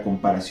de que a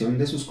comparación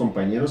de sus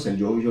compañeros,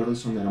 el Joey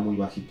Jordison era muy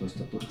bajito de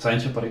estatura. Está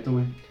bien chaparrito,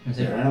 güey. ¿En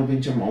serio? Era un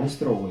pinche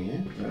monstruo, güey,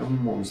 Era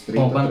un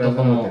monstruito. ¿Cómo cuánto? atrás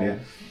de la Como batería.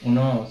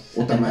 unos...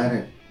 Puta 70.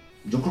 madre.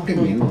 Yo creo que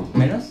menos.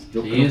 ¿Menos?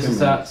 Yo Sí, creo que sí,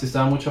 menos. sí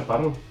estaba muy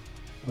chaparro.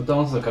 Ahorita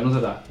vamos a sacarnos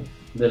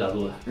de la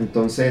duda.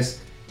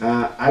 Entonces,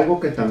 algo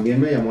que también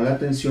me llamó la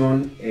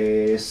atención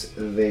es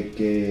de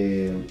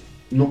que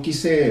no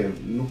quise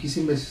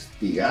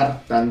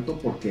investigar tanto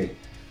porque,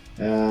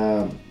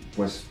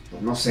 pues,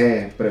 no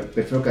sé,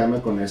 prefiero quedarme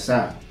con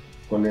esa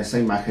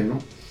imagen, ¿no?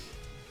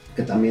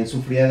 Que también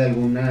sufría de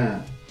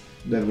alguna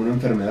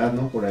enfermedad,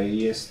 ¿no? Por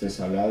ahí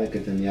se hablaba de que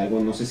tenía algo,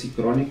 no sé si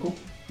crónico,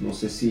 no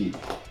sé si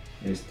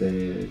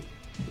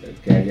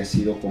que haya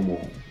sido como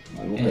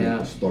algo que le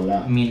costó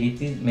la...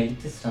 Mielitis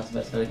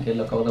transversal, que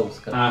lo acabo de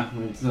buscar.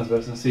 Mielitis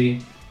transversa, sí.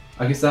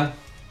 Aquí está.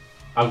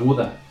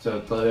 Aguda. O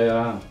sea,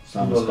 todavía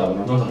Estamos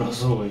cabrón.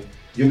 doloroso, güey.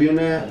 Yo vi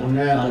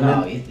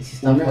No, y si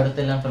está una-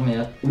 fuerte la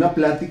enfermedad. una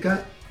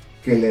plática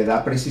que le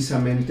da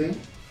precisamente,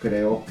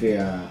 creo que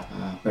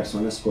a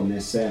personas con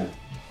esa,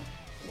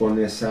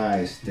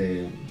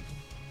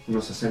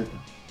 unos 60.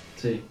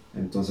 Sí.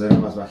 Entonces era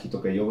más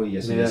bajito que yo, güey, y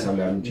eso ya es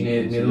hablar un chingo.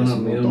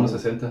 Mide unos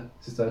 60,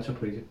 si está hecho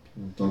frío.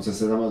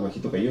 Entonces era más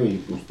bajito que yo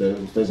y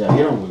ustedes ya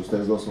vieron, güey,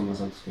 ustedes dos son más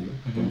altos que yo.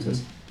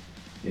 Entonces,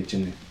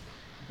 échenle.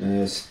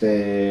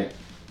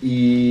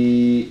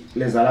 Y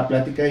les da la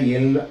plática y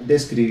él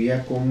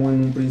describía cómo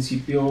en un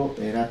principio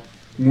era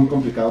muy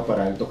complicado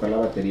para él tocar la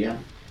batería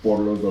por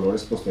los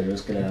dolores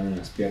posteriores que le dan en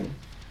las piernas.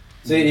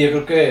 Sí, y yo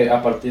creo que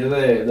a partir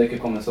de que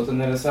comenzó a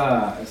tener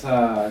esa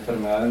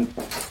enfermedad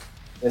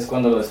es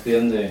cuando lo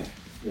despiden de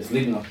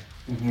Slipknot.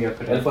 Yo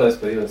creo. Él fue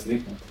despedido de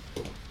Slipknot.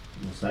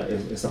 O sea,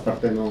 esa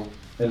parte no.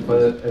 Él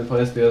fue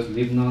despedido de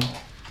Slipknot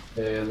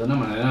de una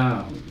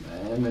manera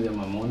medio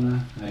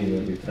mamona, Medio ahí,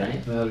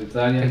 arbitraria. medio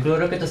arbitraria. Yo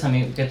creo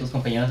que tus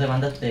compañeros de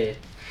banda te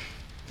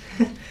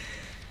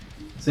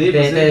Sí,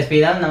 pues sí. te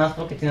despidan nada más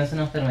porque tienes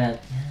una enfermedad.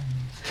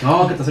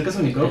 No, que te acerques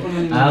al micrófono.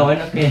 Ah,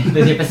 bueno, que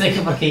entonces yo pensé que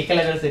porque dije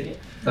la grosería.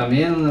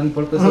 También, no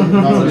importa eso.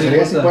 No, me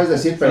groserías sí importa. puedes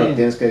decir, pero Sí.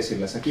 tienes que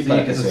decirlas aquí Sí,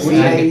 para que que se se escuche.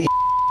 oiga.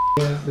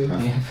 Sí. Ajá.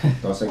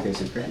 Entonces hay que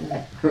decir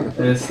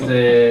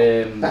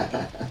que.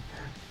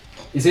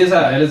 Y sí, o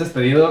sea, él es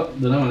despedido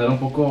de una manera un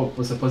poco,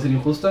 pues se puede decir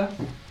injusta,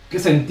 que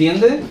se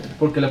entiende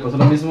porque le pasó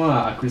lo mismo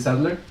a Chris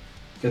Adler,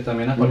 que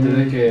también a partir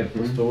de que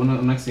pues, tuvo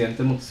un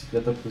accidente de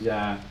motocicleta, pues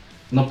ya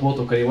no pudo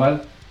tocar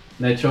igual.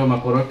 De hecho, me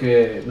acuerdo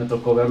que me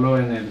tocó verlo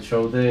en el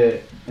show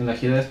en la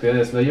gira de despedida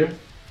de Slayer,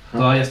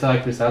 todavía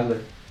estaba Chris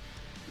Adler.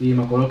 Y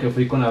me acuerdo que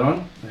fui con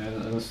Aaron,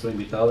 nuestro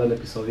invitado del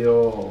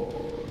episodio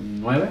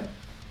 9,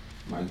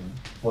 Vale.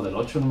 o del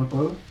 8, no me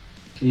acuerdo.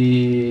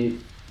 Y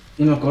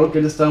me acuerdo que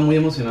él estaba muy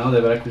emocionado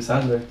de ver a Chris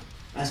Adler.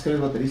 Ah, es que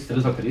eres baterista. Él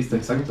es baterista,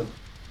 exacto.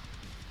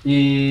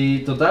 Y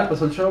total,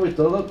 pasó el show y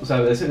todo. O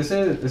sea,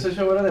 ese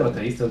show era de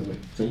bateristas, güey.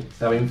 Sí.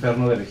 Estaba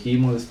Inferno de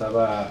Behemoth,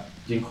 estaba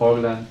Jim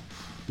Hoglan,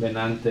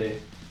 Benante,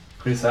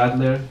 Chris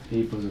Adler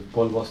y pues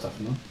Paul Bostaph,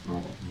 ¿no?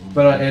 No.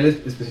 Pero él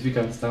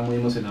específicamente estaba muy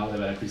emocionado de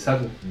ver a Chris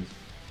Adler.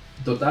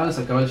 Total,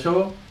 se acaba el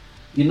show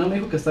y no me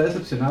dijo que estaba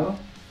decepcionado,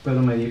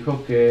 pero me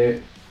dijo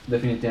que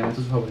definitivamente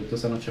su favorito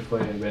esa noche fue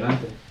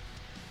Benante.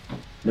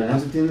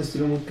 Benante tiene un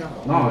estilo muy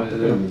cabrón. No, ahorita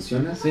que lo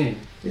mencionas. Sí,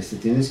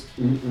 Tienes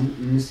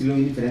un estilo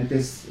bien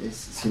diferente,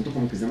 siento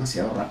como que es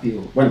demasiado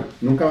rápido. Bueno,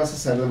 nunca vas a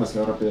ser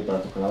demasiado rápido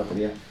para tocar la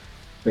batería,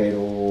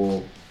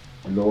 pero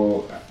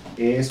lo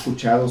he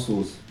escuchado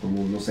sus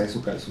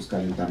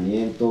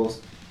calentamientos,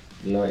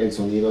 el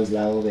sonido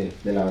aislado de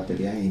la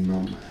batería y no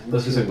mames.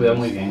 Pues sí se cuida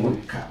muy bien, güey.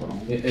 Cabrón.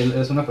 él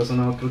es una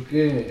persona, creo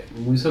que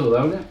muy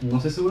saludable, no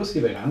estoy seguro si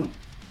vegano,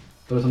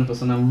 pero es una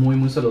persona muy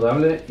muy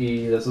saludable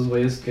y de esos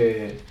güeyes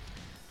que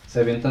se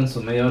avientan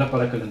su media hora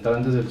para calentar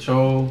antes del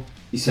show,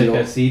 Y se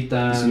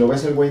ejercitan. si lo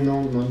ves, el güey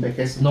no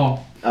envejece. No,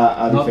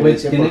 A no, güey,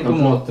 diferencia, tiene por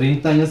ejemplo, como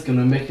 30 años que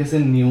no envejece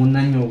ni un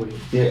año, güey.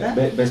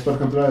 ves por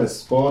ejemplo al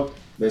Scott,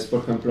 ves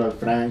por ejemplo al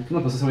Frank,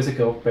 No, pues ese güey se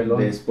quedó pelón.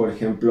 ves por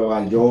ejemplo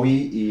al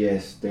Joey y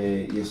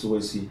eso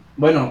güey sí.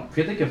 Bueno,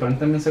 fíjate que Frank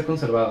también se ha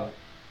conservado,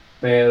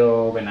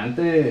 pero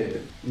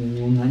Benante ni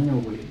un año,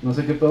 güey. No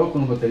sé qué pedo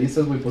con los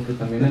bateristas, güey, porque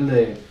también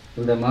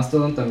el de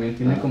Mastodon también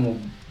tiene como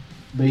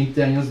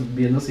 20 años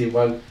viéndose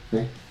igual. ¿Sí?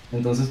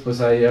 Entonces, pues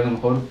ahí a lo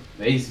mejor,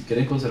 hey, si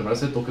quieren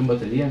conservarse, toquen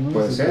batería, ¿no?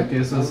 Puede O ser, sea, creo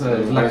que eso ¿no? es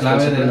Pero la no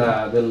clave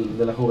es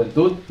de la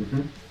juventud.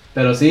 Ujú.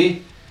 Pero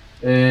sí,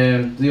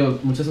 digo,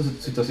 muchas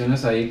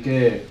situaciones ahí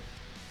que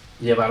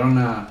llevaron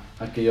a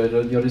que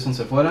Jordison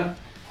se fuera.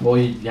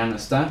 Hoy ya no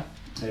está.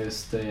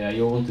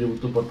 Ahí hubo un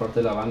tributo por parte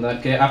de la banda,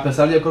 que a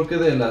pesar yo creo que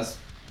de las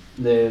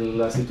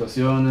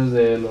situaciones,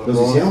 de los Los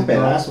roles hicieron y todo.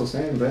 pedazos,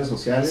 en redes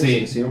sociales, Sí.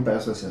 hicieron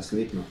pedazos hacia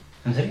Slipknot.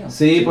 ¿En serio?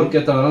 Sí, Sí.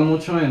 porque tardaron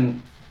mucho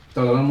en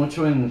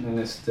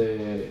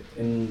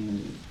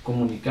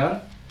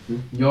comunicar.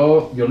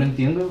 Yo lo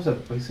entiendo, o sea,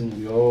 pues se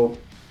murió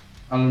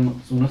uno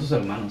de sus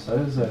hermanos,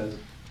 ¿sabes? O sea,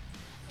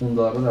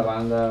 fundador de la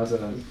banda, o sea,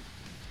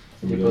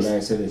 Se y murió pues la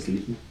S de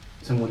Slipknot.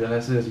 se murió la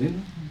ese Slim.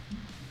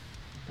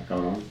 Está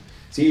cabrón.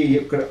 Sí,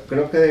 yo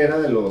creo que era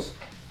de los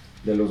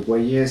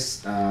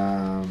güeyes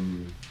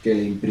que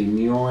le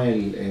imprimió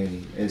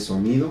el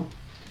sonido.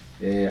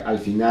 Al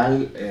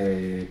final,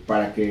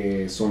 para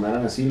que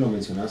sonaran así, lo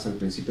mencionabas al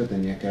principio,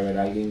 tenía que haber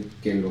alguien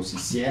que los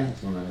hiciera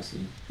sonar así.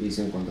 Y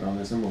se encontraron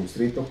ese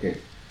monstruito que,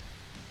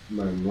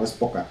 bueno, no es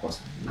poca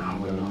cosa. No,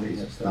 bueno, Lo que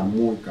hizo, ya está está.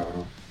 muy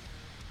cabrón.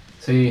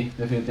 Sí,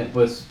 definitivamente,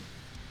 pues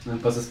en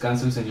paz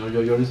descanse el señor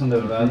Joe Jordison, de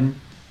verdad. Ujú.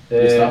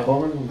 Eh, Estaba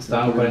joven, ¿no?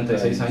 estaba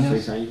 46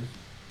 años.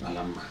 A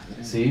la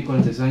madre. Sí,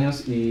 46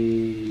 años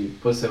y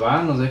pues se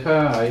va, nos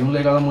deja ahí un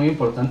legado muy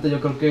importante. Yo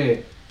creo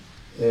que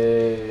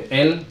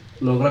él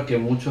logra que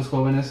muchos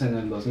jóvenes en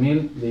el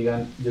 2000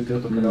 digan, yo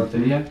quiero tocar la Ujú.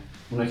 batería.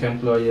 Un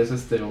ejemplo ahí es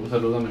un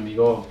saludo a mi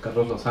amigo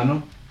Carlos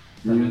Lozano,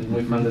 también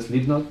muy fan de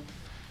Slipknot.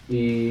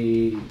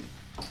 Y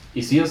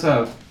sí, o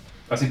sea,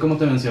 así como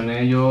te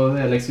mencioné yo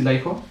de Alexi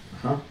Laiho,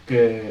 Ajá.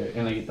 que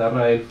en la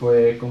guitarra él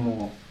fue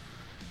como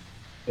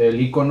el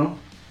ícono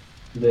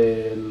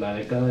de la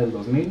década del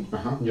 2000.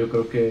 Ajá. Yo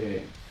creo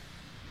que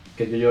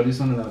que Joey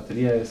Jordison en la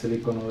batería es el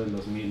icono del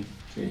 2000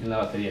 Sí. en la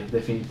batería,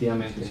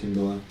 definitivamente. Sí, sin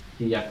duda.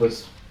 Y ya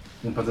pues,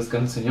 en paz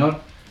descanse, señor.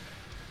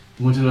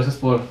 Muchas gracias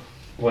por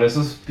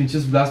esos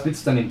pinches blast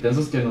beats tan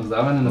intensos que nos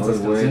daban en nuestras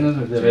güey. canciones.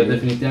 Sí.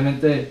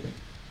 Definitivamente,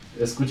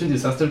 escuchen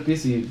Disaster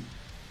Piece y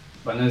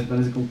van a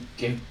decir como,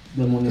 ¿qué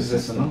demonios ¿Qué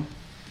es es eso, esto? no?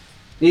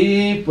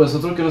 Y pues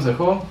otro que nos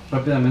dejó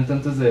rápidamente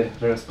antes de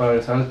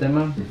regresar al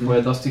tema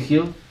fue Dusty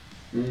Hill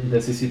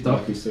de ZZ Top.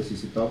 Bajista de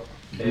ZZ Top.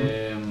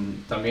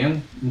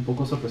 También un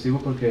poco sorpresivo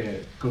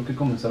porque creo que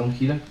comenzaron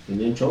gira,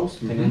 Tenían shows.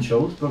 tenían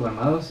shows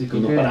programados y Y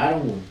creo no que pararon,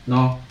 güey.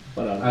 no,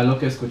 Pararon. algo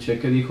que escuché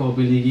que dijo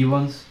Billy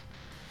Gibbons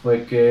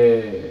fue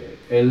que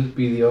él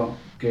pidió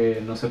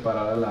que no se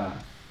parara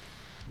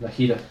la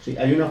gira. Sí,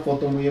 hay una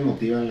foto muy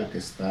emotiva en la que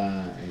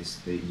está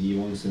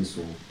Gibbons en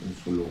su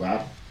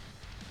lugar,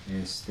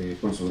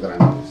 con sus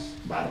grandes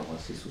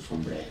barbas y su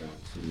sombrero,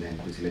 sus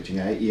lentes y la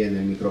chingada, y en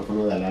el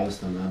micrófono de al lado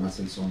está nada más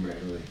el sombrero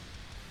de...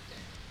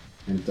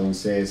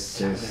 Entonces,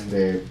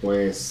 Chale.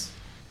 pues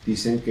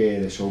dicen que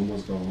The Show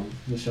Must Go On.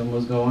 The show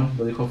must go on,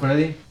 lo dijo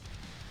Freddy.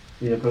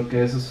 Y yo creo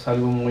que eso es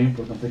algo muy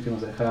importante que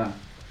nos deja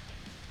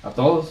a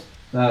todos.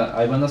 O sea,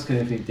 hay bandas que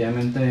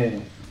definitivamente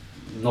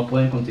no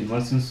pueden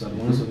continuar sin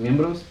algunos de sus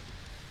miembros.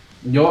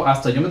 Yo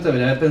me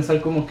atrevería a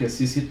pensar como que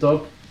ZZ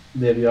Top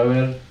debió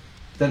haber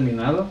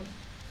terminado.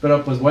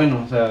 Pero pues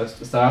bueno, o sea,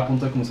 estaba a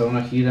punto de comenzar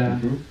una gira.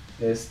 Ujú.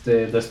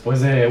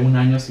 Después de un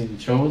año sin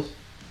shows,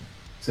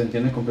 se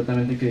entiende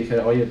completamente que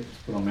dijera, oye,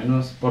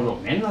 pues, por lo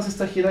menos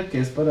esta gira que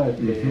es para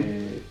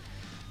que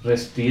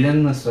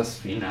respiren nuestras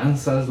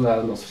finanzas,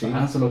 los Sí.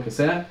 fans o lo que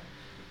sea,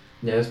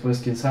 ya después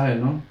quién sabe,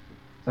 ¿no?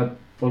 O sea,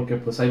 porque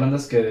pues hay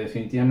bandas que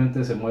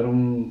definitivamente se muere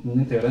un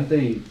integrante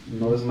y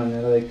no es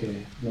manera de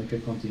que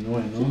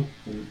continúen, ¿no?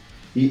 Sí.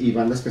 Y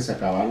bandas que se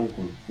acabaron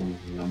con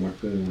la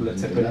muerte de un Led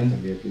Zeppelin.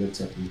 integrante, Led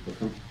Zeppelin, por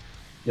ejemplo.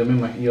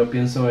 Yo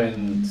pienso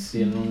en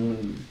si en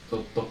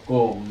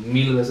toco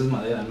 1000 veces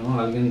madera, ¿no?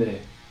 Alguien de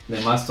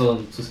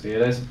Mastodon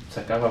sucediera eso, se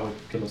acaba, güey,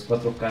 que los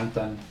 4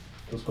 cantan,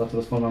 los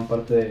 4 forman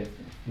parte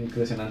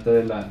impresionante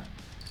de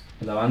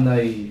la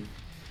banda y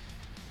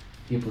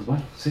pues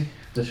bueno, sí,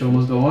 The Show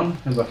Must Go On.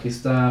 El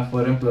bajista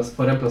fue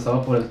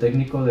reemplazado por el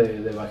técnico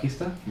de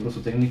bajista, por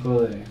su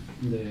técnico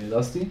de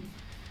Dusty,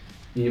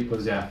 y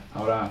pues ya,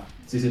 ahora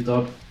ZZ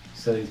Top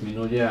se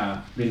disminuye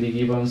a Billy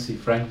Gibbons y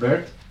Frank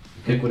Bird,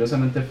 que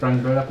curiosamente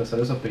Frank Bird, a pesar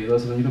de su apellido,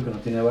 es el único que no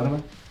tiene barba.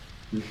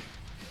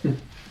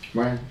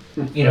 Bueno,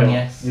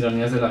 Ironías. Pero,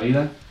 ironías de la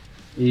vida.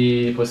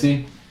 Y pues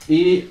sí.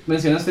 Y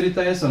mencionaste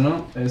ahorita eso,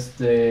 ¿no?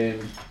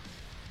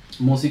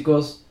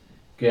 Músicos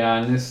que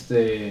han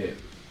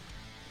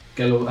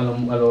que a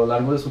lo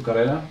largo de su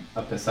carrera,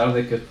 a pesar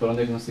de que fueron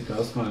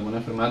diagnosticados con alguna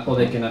enfermedad o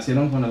de que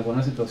nacieron con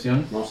alguna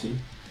situación, no, sí.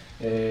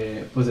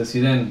 pues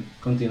deciden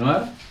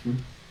continuar.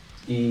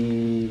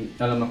 Y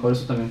a lo mejor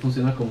eso también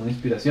funciona como una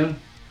inspiración.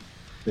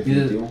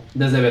 Definitivo. Y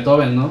desde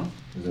Beethoven, ¿no?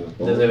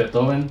 Desde Desde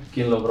Beethoven,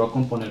 quien logró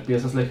componer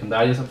piezas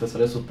legendarias a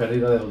pesar de su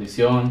pérdida de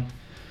audición.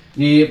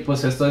 Y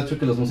pues esto ha hecho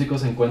que los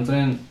músicos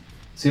encuentren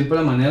siempre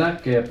la manera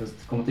que, pues,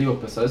 como te digo, a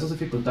pesar de sus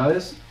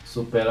dificultades,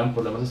 superan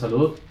problemas de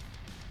salud,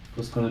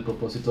 pues con el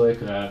propósito de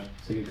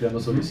seguir creando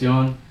su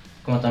visión.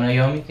 Como Tony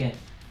Iommi, que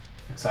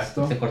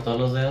Exacto. se cortó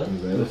los dedos.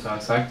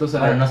 Exacto, o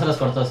sea, Bueno, no se los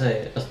cortó,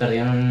 los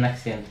perdió en un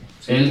accidente.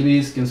 Sí.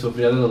 Elvis, quien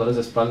sufría de dolores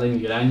de espalda y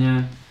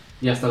migraña.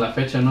 Y hasta la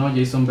fecha, ¿no?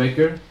 Jason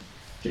Baker,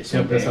 que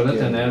a pesar de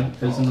tener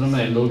el síndrome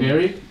de Lou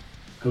Gehrig,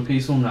 creo que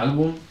hizo un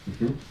álbum,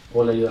 Ujú.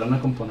 o le ayudaron a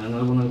componer un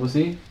álbum, algo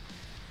así.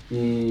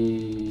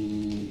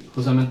 Y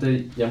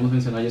justamente ya hemos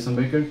mencionado a Jason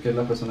Baker, que es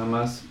la persona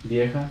más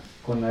vieja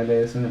con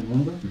ALS en el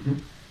mundo. Ujú.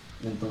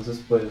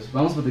 Entonces, pues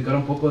vamos a platicar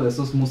un poco de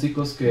estos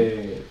músicos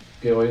que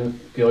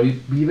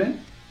hoy viven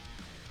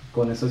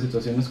con estas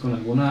situaciones, con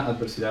alguna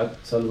adversidad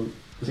Sí, salud.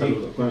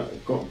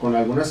 con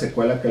alguna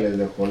secuela que les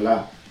dejó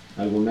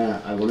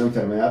alguna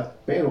enfermedad,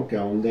 pero que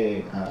aún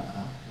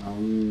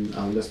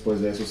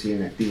después de eso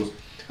siguen activos.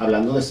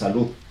 Hablando de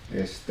salud,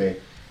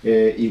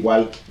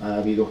 igual ha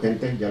habido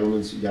gente, ya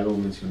lo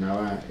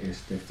mencionaba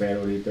Fer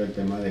ahorita, el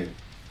tema de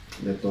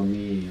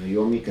Tony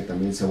Iommi, que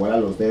también se vuela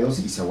los dedos,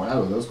 y se vuela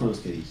los dedos con los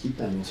que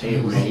digitan, ¿no? Sí,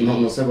 güey.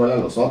 No se vuela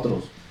los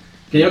otros.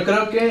 Que yo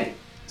creo que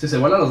si se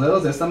vuelan los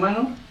dedos de esta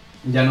mano,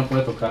 ya no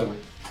puede tocar, güey.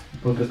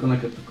 Porque es con la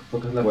que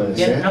tocas la Puede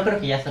pinche. ser. No creo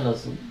que ya se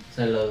los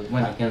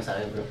bueno, quién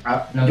sabe, bro.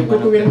 No, yo creo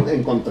bueno, que hubieran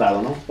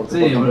encontrado, ¿no? Porque Sí,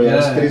 por ejemplo, porque ya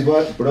ves, era-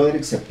 Chris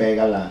Broderick se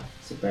pega la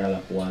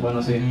jugada.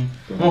 Bueno, sí.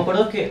 Me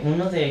acuerdo que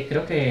uno de,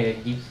 creo que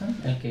Gibson,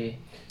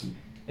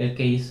 el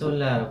que hizo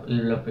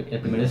el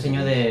primer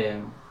diseño de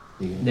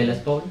Les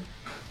Paul,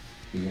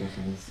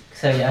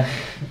 se había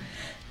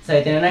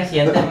tenido un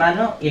accidente en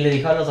mano y le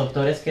dijo a los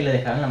doctores que le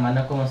dejaran la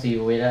mano como si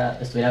estuviera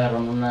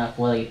agarrando una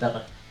juega de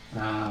guitarra.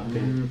 Ah,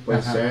 ok. Puede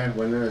Ajá. ser,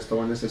 está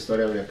buena esa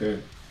historia, habría que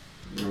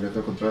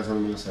encontrar, esa no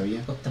me la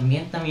sabía. O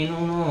también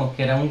uno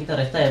que era un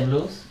guitarrista de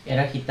blues,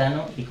 era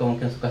gitano y como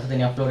que en su casa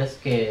tenía flores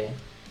que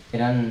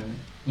eran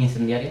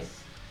incendiarias.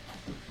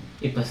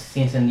 Y pues se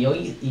incendió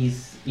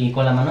y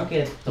con la mano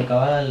que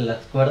tocaba las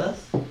cuerdas,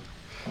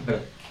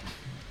 perdón,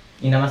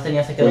 y nada más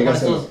se quedó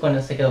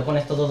Oígaselo. se quedó con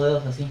estos dos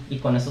dedos así, y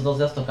con esos dos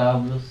dedos tocaba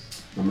blues.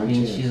 No bien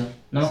manches. chido.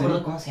 No me Sí.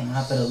 acuerdo cómo se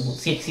llamaba, pero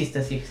sí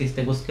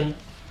existe, búsquenlo.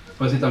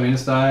 Pues sí, también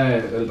está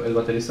el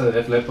baterista de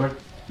Def Leppard.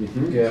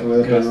 Ujú, Que- ese güey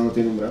de que plano es- no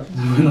tiene un brazo.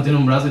 No tiene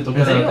un brazo y toca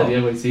 ¿En la serio?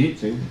 batería, güey, sí.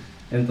 Sí.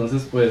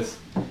 Entonces, pues,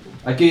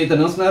 aquí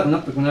tenemos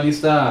una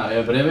lista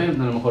breve, a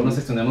lo mejor nos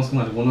extendemos con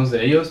algunos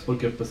de ellos,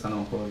 porque pues a lo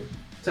mejor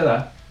se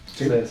da,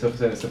 Sí.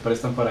 se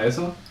prestan para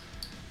eso.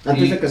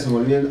 Antes Y- de que se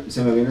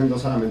me vienen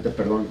dos a la mente,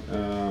 perdón.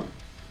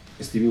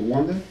 Stevie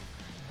Wonder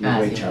y Ah,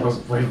 Ray sí. Charles.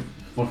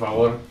 Por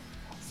favor,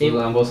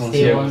 Steve- ambos son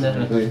Stevie ciegos.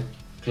 Wonder. güey. Sí.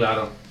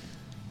 Claro,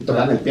 Y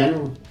tocan el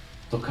piano.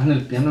 tocan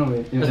el piano,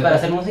 güey. Pues para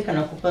hacer música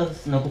no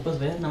ocupas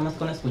ver, nada más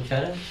con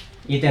escuchar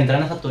y te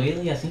entrenas a tu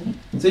oído y así.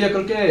 Sí, yo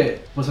creo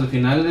que pues al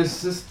final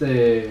es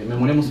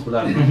memoria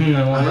muscular, ¿no?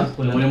 Ajá,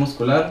 Memoria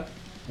muscular,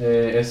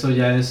 eso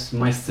ya es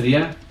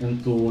maestría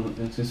en tu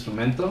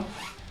instrumento.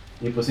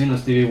 Y pues sí, no,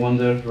 Stevie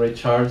Wonder, Ray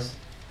Charles.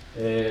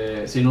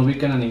 Si no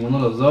ubican a ninguno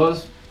de los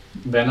dos,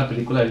 vean la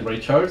película de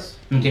Ray Charles,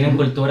 No tienen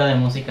cultura de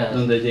música.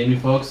 donde Jamie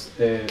Foxx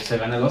se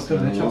gana el Oscar,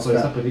 de Gana el hecho, por Oscar.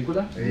 esa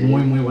película. Sí.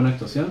 Muy buena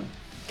actuación.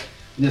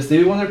 Y de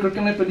Stevie Wonder creo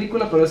que no hay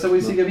película, pero ese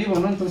güey No. sigue vivo,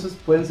 ¿no? Entonces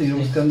pueden seguir Sí.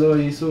 buscando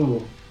ahí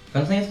su...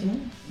 ¿Cuántos años tiene?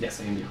 Ya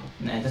sé, viejo.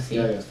 Neta sí.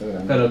 Ya está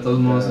grande. Pero de todos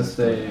modos, Ya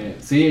está grande.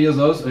 sí, ellos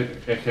dos,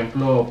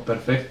 ejemplo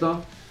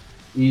perfecto.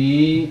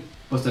 Y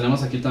pues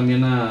tenemos aquí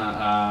también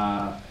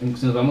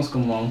si nos vamos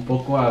como un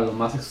poco a lo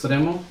más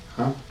extremo,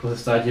 Ajá. pues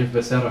está Jeff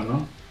Becerra,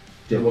 ¿no?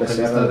 Jeff El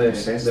vocalista Becerra de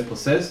Possessed. de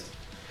Possessed.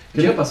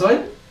 ¿Qué le pasó a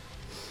él?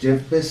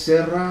 Jeff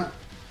Becerra,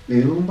 ¿le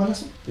dieron un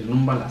balazo? Le dieron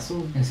un balazo.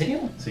 Güey. ¿En serio?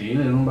 Sí, le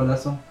dieron un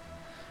balazo.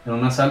 En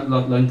un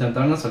lo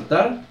intentaron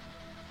asaltar.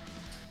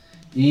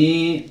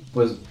 Y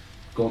pues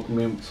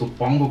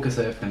supongo que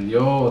se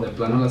defendió, o de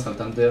plano el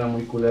asaltante era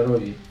muy culero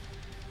y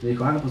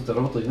dijo, ah, pues te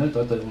robo tu dinero y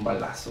te doy un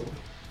balazo, güey.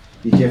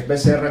 Y Jeff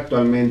Becerra,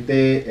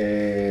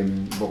 actualmente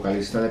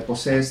vocalista de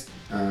Possessed,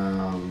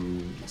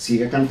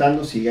 sigue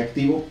cantando, sigue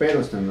activo,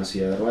 pero está en una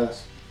silla de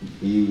ruedas.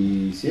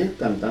 Y sigue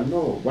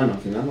cantando, bueno, al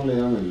final no le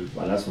dieron el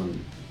balazo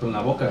Con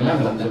la boca, En la ¿no?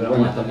 boca, Se hubiera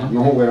bueno, muerto, ¿no?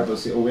 no hubiera,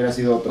 pues, hubiera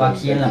sido otro. O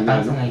aquí en al la final,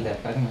 panza, ¿no? en el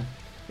diafragma.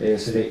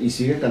 Y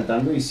sigue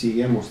cantando y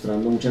sigue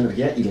mostrando mucha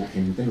energía y la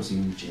gente lo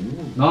sigue un chingo.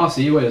 No,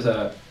 sí, güey, o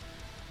sea,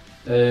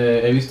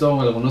 he visto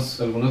algunos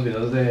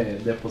videos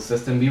de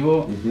Possessed en vivo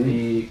Ujú.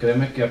 y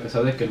créeme que a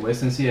pesar de que el güey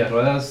está en silla de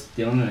ruedas,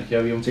 tiene una energía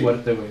bien Sí.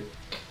 fuerte, güey.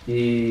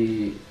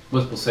 Y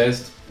pues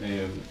Possessed,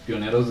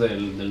 pioneros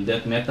del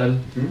death metal,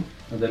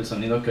 Ujú. del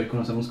sonido que hoy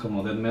conocemos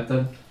como death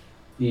metal.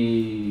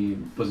 Y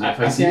pues ya Hace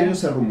falleció. años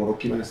se rumoró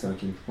que iban a estar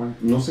aquí en Tijuana.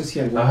 No sé si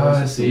alguna Ah,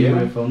 vez sí, estuvieron,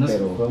 güey, fue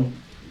pero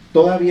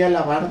todavía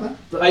la barda.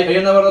 Hay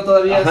una barra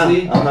todavía, Ajá,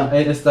 sí. ajá.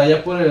 Está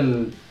allá por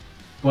el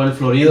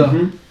Florido.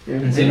 Ujú.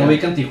 ¿En Si serio? no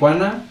ubican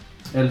Tijuana,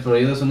 el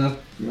Florido es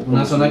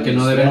una zona que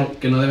no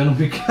deben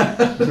ubicar.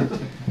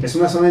 Es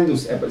una zona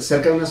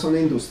cerca de una zona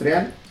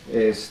industrial.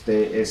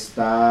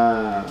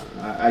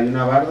 Hay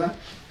una barda.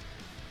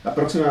 La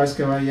próxima vez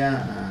que vaya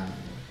a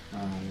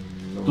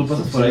los ¿Tú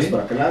pasas por ahí? por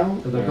aquel lado,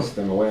 ¿Te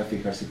toca? me voy a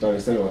fijar si todavía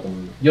está, lo voy a tomar.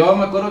 Yo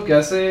me acuerdo que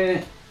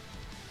hace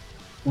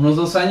unos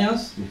 2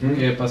 años Ujú.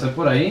 que pasé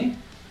por ahí,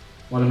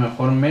 o a lo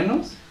mejor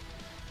menos,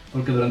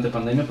 porque durante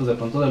pandemia pues de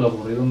pronto de lo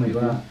aburrido me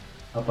iba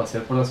a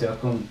pasear por la ciudad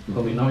con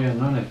mi novia,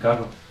 ¿no? En el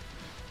carro.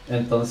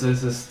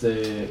 Entonces,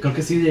 creo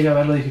que sí llegué a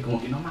verlo y dije como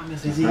que no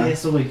mames, ahí sigue Ajá.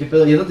 eso, güey, qué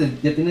pedo. Y eso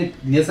ya tiene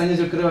 10 años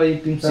yo creo ahí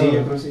pintado. Sí,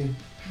 yo creo que sí.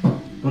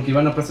 Porque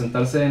iban a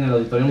presentarse en el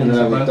auditorio En el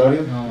municipal.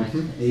 auditorio. No,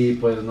 Ujú. Y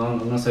pues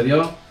no se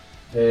dio.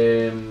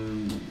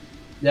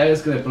 Ya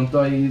ves que de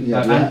pronto ahí...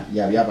 Y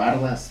había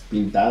bardas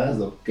pintadas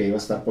lo que iba a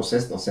estar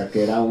Possessed, o sea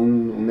que era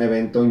un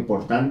evento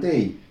importante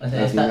y O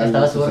sea, al final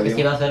estaba no seguro que sucedió.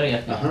 sí iba a hacer y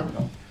al final Ajá.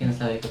 no. ¿Quién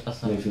sabe qué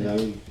pasó? Y al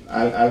final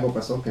algo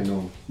pasó que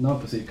no No,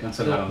 pues sí,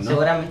 cancelaron, ¿no?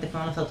 Seguramente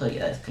fueron las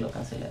autoridades que lo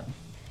cancelaron.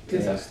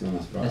 ¿Quién sabe? es lo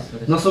más probable.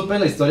 No supe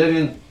la historia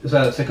bien, o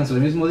sea, ¿se canceló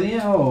el mismo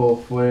día o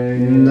fue...?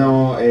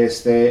 No,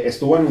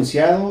 estuvo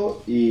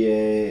anunciado y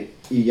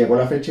llegó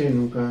la fecha y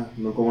nunca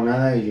hubo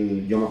nada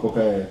y yo me acuerdo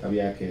que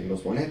había que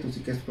los boletos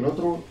y que esto y lo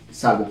otro,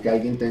 salvo que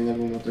alguien tenga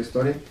alguna otra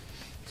historia,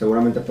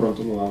 seguramente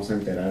pronto nos vamos a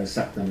enterar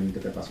exactamente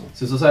qué pasó.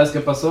 Si tú sabes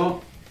qué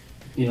pasó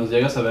y nos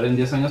llegas a ver en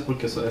 10 años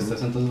porque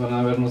entonces van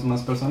a vernos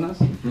más personas,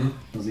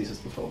 nos dices,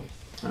 por favor.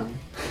 Ah.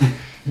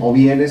 O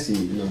vienes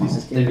y nos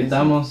dices que Te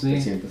invitamos, sí.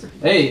 te sientas aquí.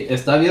 Hey,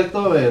 está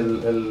abierto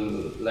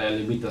la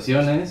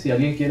invitación, ¿eh? Si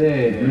alguien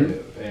quiere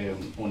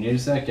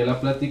unirse aquí a la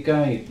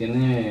plática y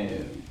tiene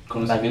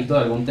conocimiento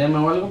de algún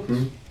tema o algo,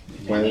 Ujú.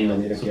 Pueden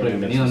venir aquí a súper vender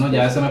bienvenido, sus ¿no? Ya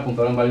cosas. se me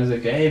apuntaron varios de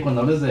que, hey,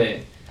 cuando hables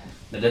de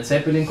Led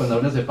Zeppelin, cuando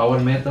hables de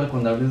Power Metal,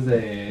 cuando hables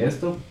de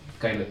esto,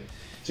 cáele.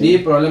 Sí. Y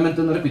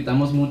probablemente no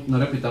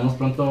repitamos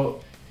pronto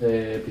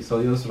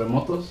episodios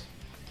remotos.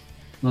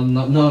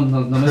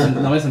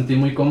 No me sentí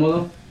muy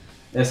cómodo.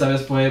 Esa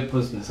vez fue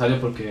pues necesario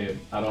porque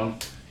Aaron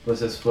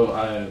pues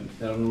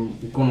era un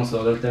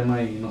conocedor del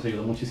tema y nos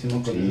ayudó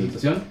muchísimo con Sí. la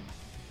situación.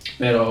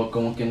 Pero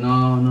como que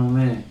no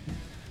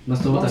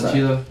estuvo Vamos tan a-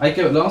 chido.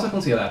 Lo vamos a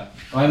considerar.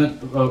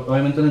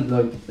 Obviamente lo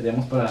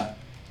intentaríamos para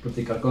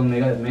practicar con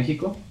Mega de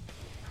México.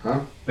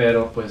 Ajá.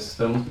 Pero pues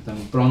esperemos que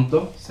también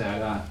pronto se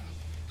haga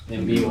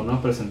en vivo,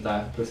 ¿no?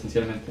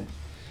 Presencialmente.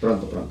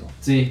 Pronto.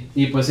 Sí,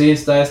 y pues sí,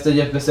 está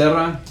Jeff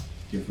Becerra.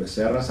 Jeff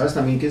Becerra. ¿Sabes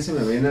también quién se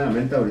me viene a la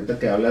mente ahorita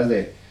que hablas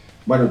de...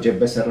 Bueno, Jeff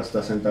Becerra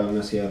está sentado en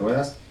una silla de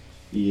ruedas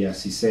y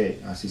así se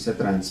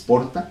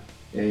transporta.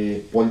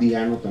 Paul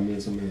Diano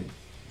también se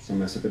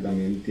me hace que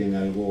también tiene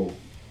algo...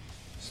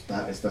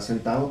 Está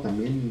sentado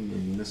también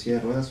en una silla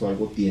de ruedas o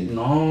algo tiene.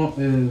 No,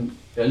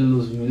 el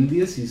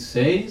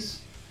 2016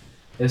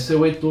 ese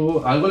güey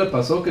tuvo... Algo le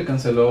pasó que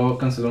canceló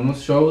unos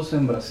shows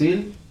en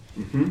Brasil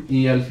Ujú.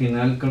 y al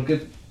final creo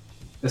que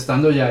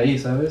estando ya ahí,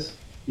 ¿sabes?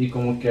 Y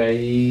como que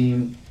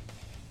ahí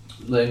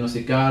lo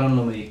diagnosticaron,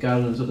 lo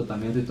medicaron, hizo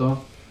tratamiento y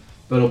todo,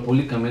 pero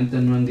públicamente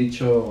no han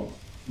dicho,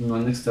 no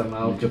han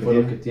externado qué fue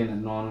lo que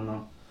tienen,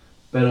 no.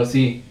 Pero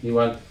sí,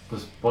 igual,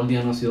 pues Paul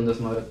Diano ha sido un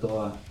desmadre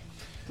toda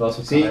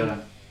su Sí,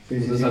 carrera. sí,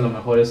 Entonces sí. a lo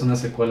mejor es una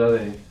secuela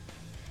de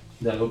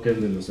algo que...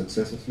 De los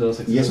excesos. de los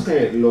Y eso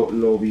excesos. que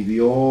lo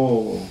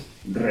vivió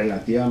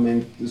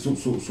relativamente,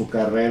 su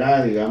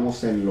carrera,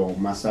 digamos, en lo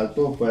más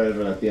alto fue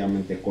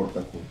relativamente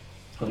corta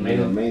Con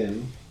Iron Maiden. Maiden,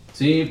 ¿no?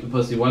 Sí,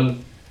 pues igual,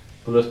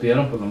 pues lo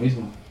despidieron por lo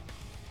mismo.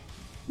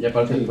 Y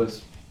aparte, Sí.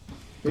 pues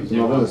Pues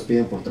llegó- no lo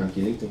despiden por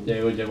tranquilito.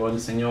 llegó el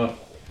señor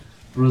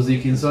Bruce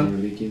Dickinson.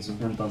 Señor Dickinson.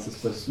 Entonces,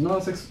 pues, no,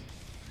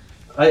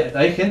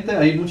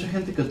 hay mucha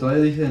gente que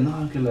todavía dice,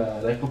 no, que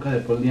la época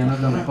de Paul Diano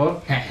es la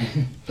mejor.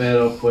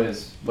 Pero,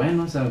 pues,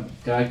 bueno, o sea,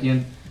 cada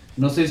quien...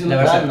 No estoy diciendo,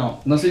 La que verdad, sea, no.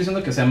 no estoy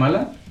diciendo que sea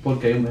mala,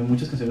 porque hay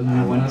muchas canciones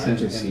muy buenas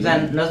manches, sí. O sea,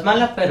 no es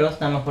mala, pero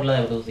está mejor la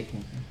de Bruce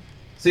Dickinson.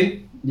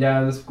 Sí,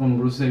 ya con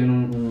Bruce se vino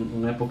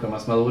una época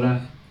más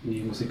madura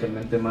y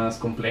musicalmente más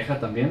compleja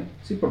también.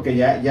 Sí, porque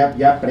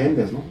ya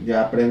aprendes, ¿no?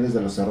 Ya aprendes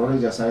de los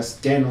errores, ya sabes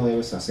qué no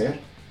debes hacer.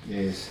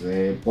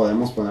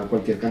 Podemos poner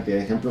cualquier cantidad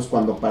de ejemplos.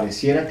 Cuando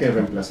pareciera que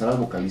reemplazar al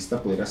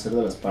vocalista pudiera ser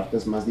de las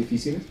partes más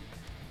difíciles,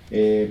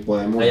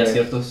 podemos Hay ver-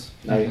 aciertos.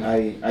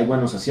 hay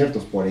buenos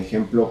aciertos. Por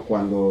ejemplo,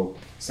 cuando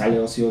sale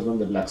Ozzy Osbourne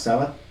de Black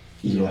Sabbath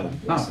y lo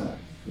reemplaza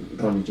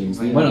Ronnie James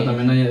Dio. Bueno,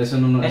 también hay eso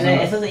en uno...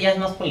 Eso ya es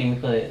más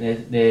polémico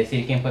de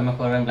decir quién fue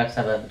mejor en Black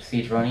Sabbath,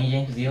 si Ronnie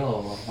James Dio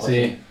o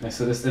Sí,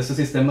 ese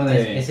sistema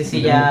de, Ese sí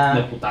de- ya-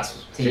 de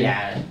putazos. Sí,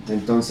 ya.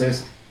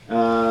 Entonces,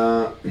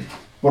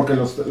 porque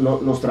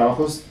los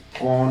trabajos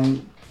con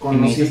Y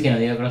me Ozzy dices que no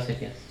diga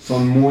groserías.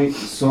 son muy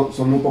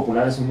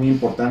populares, son muy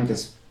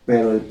importantes,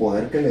 pero el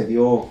poder que le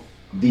dio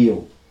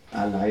Dio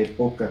a la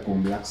época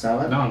con Black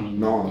Sabbath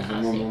no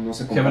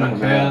se Heaven compara and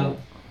con nada.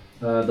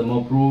 Hell, The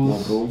Mob No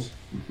Rules. Rules.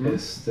 Ujú.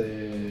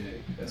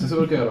 Estoy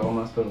seguro que grabó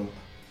más, pero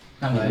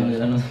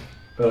No.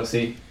 Pero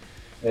sí.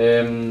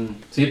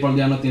 Sí, Paul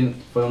Diano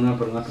fue una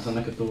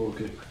persona que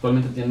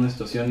actualmente tiene una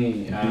situación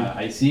y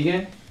ahí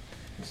sigue.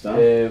 ¿Está?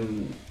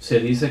 Se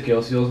dice que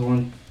Ozzy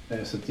Osbourne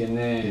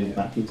tiene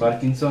Tiene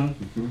Parkinson.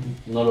 Ujú.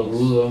 No lo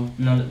dudo.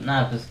 No,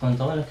 nada, pues con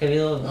todo lo que he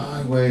vivido,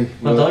 Ay, güey.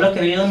 con todo lo que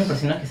he vivido me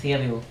impresiona que siga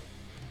vivo.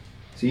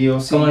 Sí,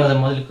 Ozzy. Como lo de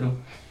Motley Crue.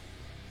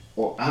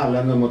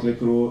 Hablando de Motley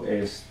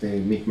Crue,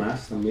 Mick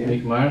Mars también.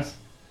 Mick Mars.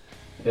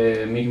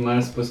 Mick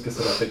Mars, pues que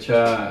hasta la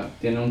fecha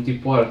tiene un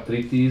tipo de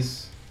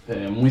artritis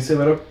muy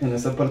severo en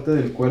esa parte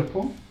del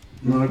cuerpo.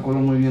 No recuerdo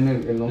muy bien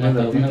el nombre de la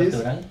columna artritis.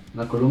 vertebral.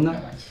 La No columna.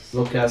 manches.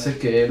 Lo que hace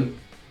que él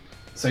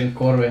se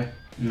encorve.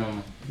 No.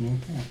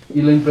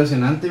 Y lo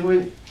impresionante,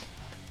 güey.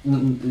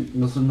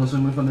 No soy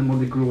muy fan de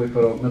Motley Crue, güey,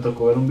 pero me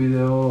tocó ver un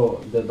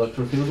video de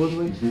Dr. Feelgood,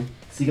 güey. Ujú.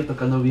 Sigue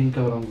tocando bien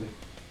cabrón, güey.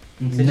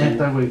 ¿En serio?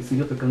 Neta, güey,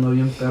 sigue tocando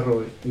bien perro,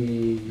 güey.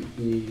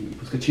 Y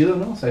pues qué chido,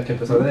 ¿no? O sea, que a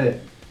pesar de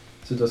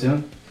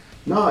situación.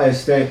 No,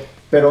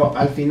 pero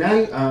al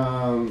final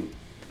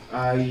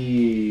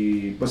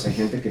hay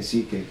gente que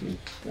sí,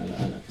 a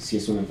la que sí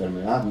es una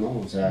enfermedad, ¿no?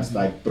 O sea,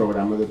 hasta hay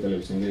programas de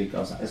televisión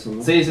dedicados a eso,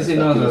 ¿no? Sí, Hasta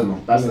no. que los o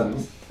mortales, sea, ¿no?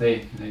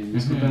 Sí,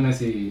 discúlpenme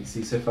si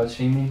sé fat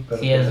shaming,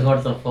 pero, Sí, es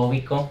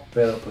gordofóbico,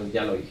 pero pues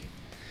ya lo dije.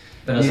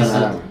 pero Y Nada,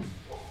 solo... güey.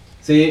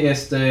 Sí,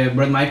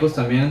 Bret Michaels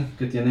también,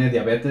 que tiene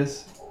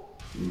diabetes.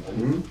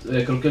 Ujú.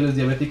 Creo que él es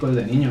diabético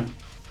desde niño.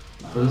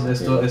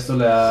 Entonces ok. esto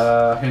le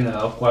ha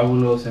generado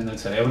coágulos en el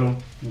cerebro,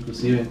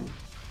 inclusive.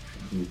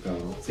 Muy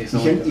cabrón. Sí, Y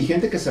son gente, muy- y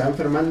gente que se va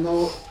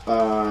enfermando,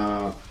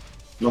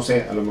 no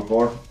sé, a lo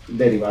mejor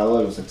derivado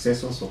de los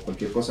excesos o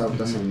cualquier cosa.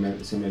 Ahorita Ujú.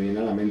 se me viene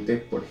a la mente,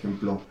 por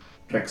ejemplo,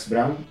 Rex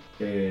Brown,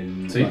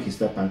 el Sí.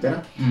 bajista de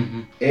Pantera.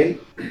 Ujú. Él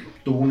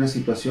tuvo una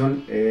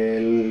situación,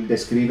 él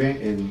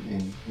describe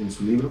en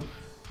su libro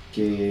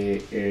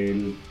que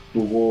él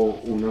tuvo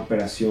una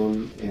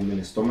operación en el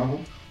estómago,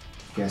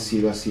 que ha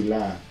sido así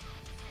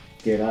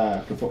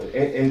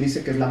él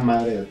dice que es la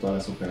madre de todas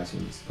las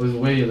operaciones. Pues,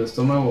 güey, el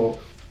estómago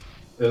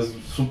es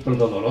súper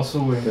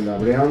doloroso, güey. Que lo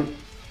abrieron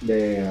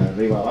de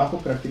arriba abajo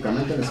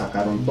prácticamente, le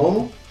sacaron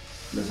todo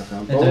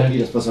Entonces, y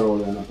después se lo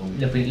volvieron a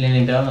poner. Le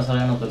limpiaron los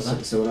órganos, ¿verdad?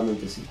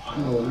 Seguramente sí. Ah,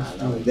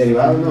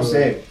 Derivado, no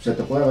sé, se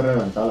te puede haber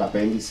reventado el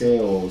apéndice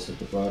o se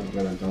te puede haber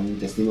reventado un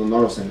intestino, no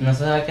lo sé. No se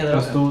sabe qué droga.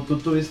 Pues tú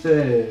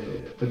tuviste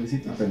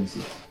apendicitis. Apéndice,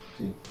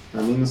 sí.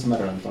 A mí no se me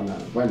reventó nada.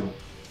 Bueno,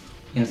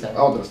 ¿Quién sabe?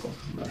 a otras cosas.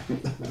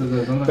 ¿no?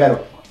 ¿Desde dónde?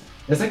 Pero,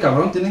 Ese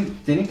cabrón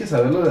tienen que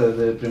saberlo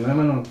de primera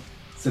mano.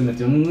 Se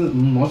metió en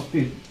un mosh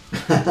pit.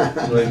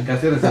 Güey,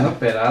 casi recién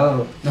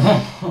operado.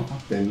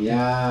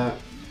 tenía...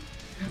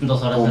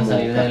 2 horas como de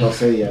salir del...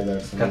 14 días de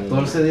haber salido.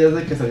 14 días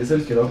de que saliste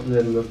del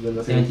de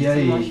la cirugía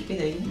y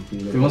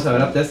fuimos a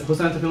ver a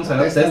justamente fuimos a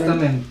ver a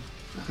Testament.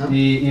 Ajá.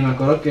 Y me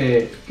acuerdo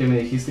que me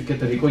dijiste que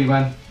te dijo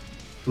Iván,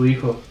 tu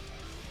hijo,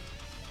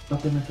 no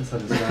te metas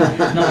al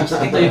slam. No, es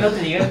que tu hijo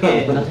te diga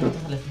que no te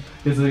metas al slam.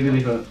 Y entonces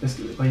dijo,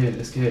 oye,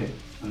 es que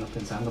ando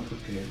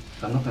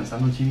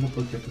pensando un chingo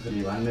porque pues el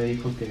Iván me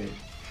dijo que,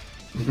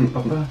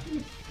 papá,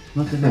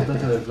 no te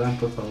metas al slam,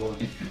 por favor.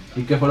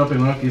 ¿Y qué fue lo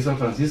primero que hizo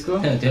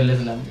Francisco? Se metió el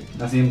slam.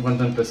 Así en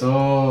cuanto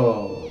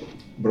empezó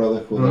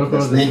Brotherhood Brotherhood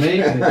of of the the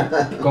Snake.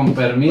 Snake, con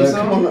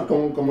permiso.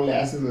 ¿Cómo le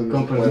haces?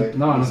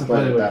 No se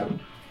puede, güey. evitar.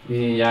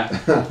 Y ya,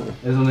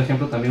 es un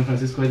ejemplo también,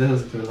 Francisco, hay de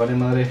esos que les vale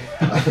madre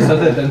a pesar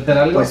de tener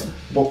algo. Pues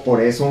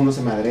por eso uno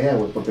se madrea,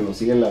 güey, porque no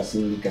sigue las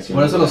indicaciones.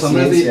 Por eso de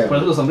la ciencia, por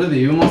eso los hombres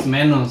vivimos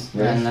menos.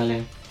 ¿ves? Ándale.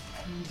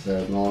 O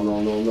sea,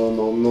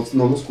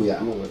 no nos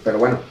cuidamos, güey. Pero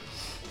bueno,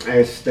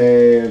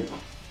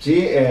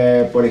 sí,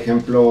 por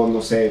ejemplo,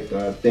 no sé,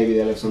 David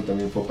Ellefson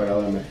también fue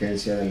operado de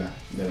emergencia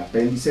del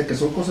apéndice, que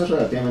son cosas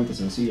relativamente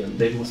sencillas, ¿no?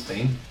 Dave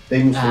Mustaine.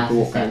 Dave Mustaine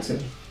tuvo sí. cáncer.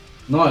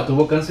 No,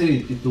 tuvo cáncer y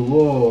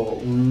tuvo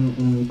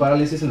un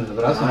parálisis en el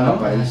brazo, La ¿no?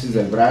 parálisis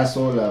del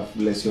brazo, la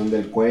lesión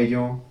del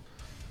cuello.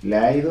 Le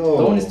ha ido...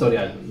 Todo un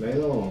historial. Le ha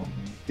ido...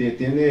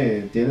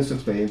 Tiene su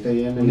expediente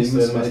ahí en el Un IMSS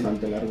historial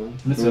bastante largo. Un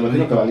Me historial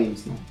imagino que médico. va al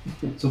IMSS, ¿no?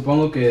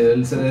 Supongo que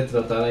él se debe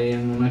tratar ahí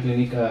en una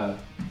clínica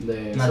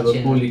de Más salud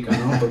chido. pública,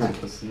 ¿no? Porque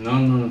pues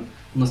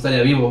no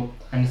estaría vivo.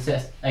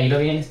 Ahí lo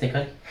vi en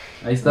Cali.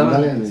 Ahí estaba,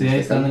 Ándale, en sí, ahí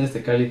Iztacali. están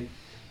en Cali.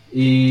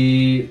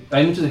 Y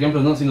hay muchos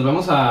ejemplos, ¿no? Si nos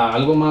vamos a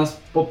algo más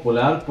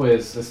popular,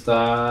 pues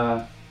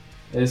está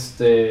pues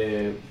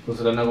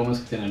Selena Gómez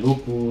que tiene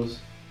lupus,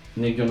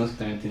 Nick Jonas que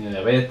también tiene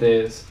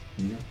diabetes.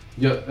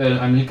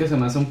 A mí el que se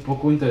me hace un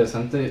poco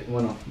interesante,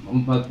 bueno,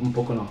 un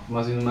poco no,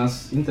 más bien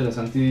más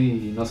interesante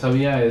y no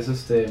sabía es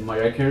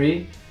Mariah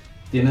Carey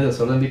tiene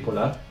desorden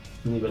bipolar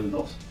nivel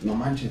 2. No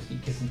manches. ¿Y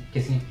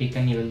qué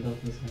significa nivel 2?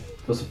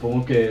 Pues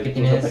supongo que ¿Qué los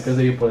tienes? ataques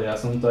de bipolaridad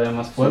son todavía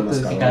más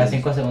fuertes. más ¿Que cada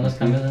 5 segundos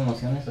cambios de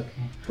emociones o qué?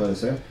 Puede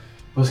ser,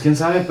 Pues quién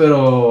sabe,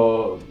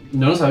 pero yo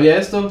no sabía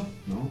esto.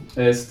 ¿no?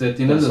 Tiene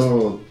Por el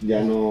eso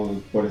ya no...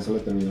 Por eso le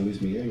terminó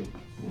Luis Miguel.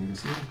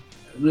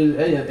 ¿No?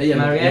 ella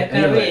Mariah lo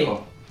Carey.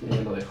 dejó.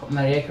 Ella lo dejó.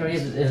 Mariah Carey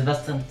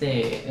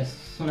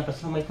es una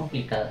persona muy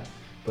complicada.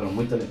 Pero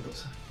muy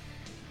talentosa.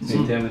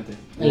 Definitivamente.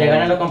 Le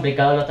gana lo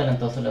complicado a lo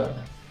talentoso, la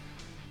verdad.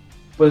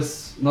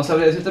 Pues no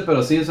sabría decirte,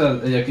 pero sí, o sea,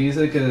 ella aquí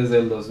dice que desde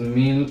el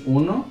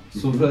 2001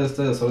 sufre de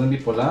este desorden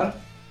bipolar.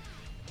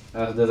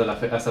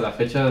 Hasta la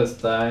fecha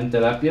está en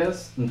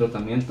terapias, en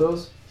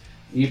tratamientos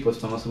y pues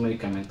toma su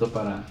medicamento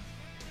para...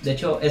 De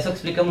hecho, eso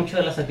explica mucho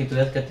de las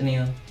actitudes que ha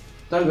tenido.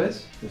 Tal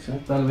vez,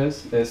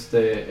 Pues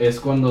es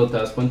cuando te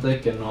das cuenta de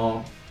que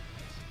no...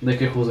 De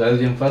que juzgar es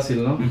bien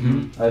fácil, ¿no?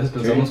 Ujú. A veces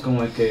pensamos Sí.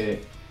 como de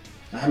que...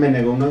 me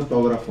negó un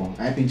autógrafo.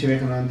 Pinche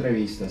vieja, no da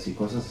entrevistas y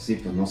cosas así.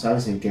 Pues no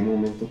sabes en qué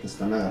momento te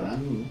están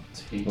agarrando, ¿no?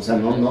 Sí. O sea,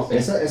 no, Sí.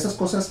 esas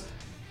cosas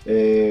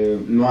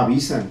no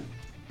avisan.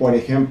 Por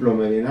ejemplo,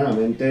 me viene a la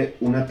mente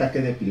un ataque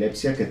de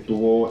epilepsia que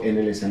tuvo en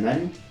el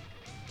escenario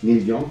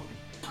Neil Young.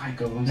 Ay,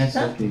 cabrón.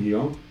 ¿Neta?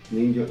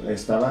 Neil Young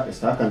estaba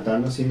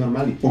cantando así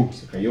normal y ¡pum!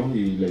 Se cayó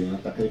y le dio un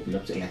ataque de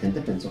epilepsia. La gente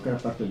pensó que era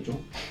parte del show.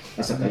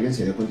 Hasta que alguien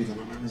se dio cuenta y dijo,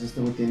 no mames,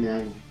 este güey tiene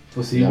algo.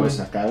 Pues sí, ya güey. lo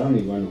sacaron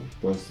y bueno,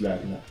 pues la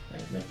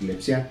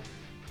epilepsia,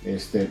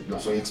 no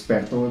soy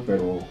experto, güey,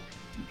 pero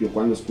yo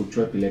cuando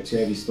escucho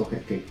epilepsia he visto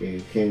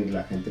que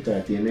la gente que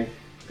la tiene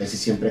casi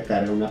siempre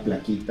carga una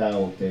plaquita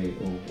o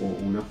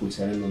una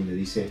pulsera en donde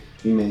dice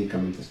mi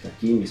medicamento está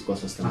aquí, mis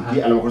cosas están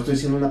aquí. A lo mejor estoy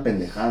diciendo una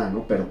pendejada,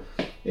 ¿no? Pero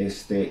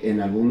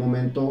en algún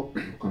momento,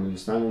 cuando yo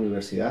estaba en la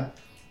universidad,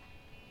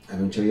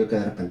 había un chavillo que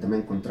de repente me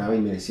encontraba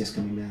y me decía, es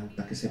que a mí me dan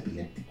ataques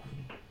epilépticos.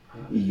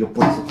 Y yo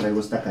por eso traigo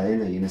esta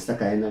cadena, y en esta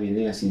cadena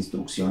vienen las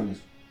instrucciones.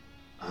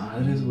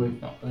 Madres, güey.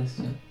 No, puede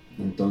ser.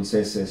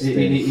 Entonces,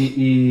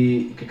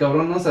 Y qué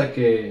cabrón, ¿no? O sea,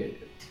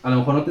 que a lo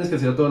mejor no tienes que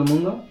decir a todo el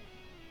mundo,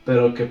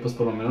 pero que pues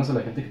por lo menos a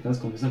la gente que tienes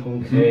confianza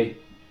como que,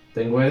 hey,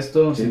 tengo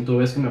esto, Sí. si tú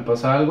ves que me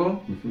pasa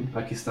algo, Ujú.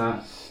 aquí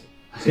está,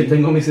 aquí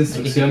tengo mis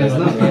instrucciones,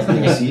 ¿no? Sí.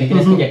 Me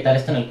tienes que inyectar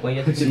esto en el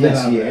cuello. Sí,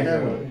 así era,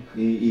 güey.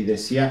 Y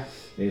decía,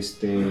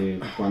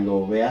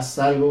 cuando veas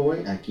algo,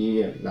 güey,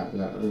 aquí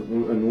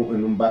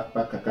en un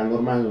backpack acá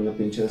normal, en una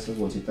pinche de esas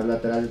bolsitas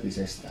laterales,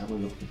 dice, está,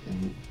 güey, lo que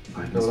tengo.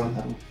 Ay, cabrón.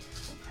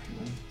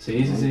 Sí,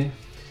 sí, Ajá. sí.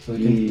 O sea,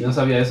 Y- yo no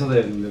sabía eso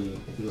de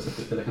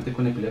la gente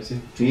con epilepsia.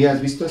 Sí,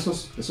 ¿has visto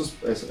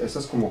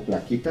esas como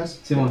plaquitas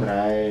Sí, que mon.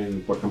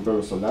 traen, por ejemplo,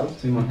 los soldados?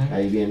 Sí, man. Ujú.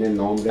 Ahí viene el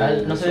nombre.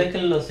 No eso. sabía que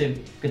los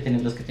que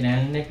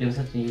tenían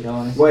epilepsia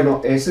tiraban eso.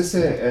 Bueno,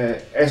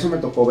 eso me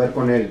tocó ver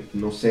con él.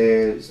 No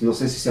sé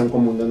si sea un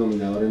común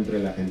denominador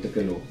entre la gente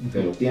que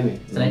lo tiene.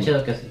 Estaría ¿no?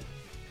 chido que sí.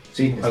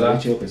 Sí, Ojalá. estaría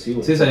chido que sí,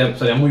 güey. Sí,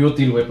 sería muy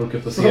útil, güey, porque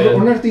pues sí. Pero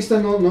un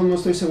artista no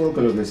estoy seguro que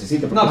los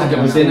necesite. No, porque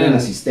pues tienen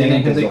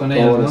asistentes, gente con doctores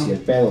ellos, ¿no? y el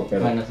pedo,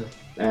 pero Bueno,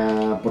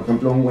 eso. por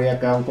ejemplo, un güey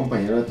acá, un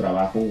compañero de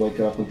trabajo, un güey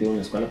que va contigo en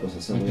la escuela, pues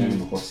ese güey a lo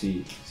Ujú. mejor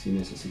sí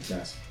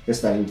necesitas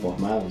estar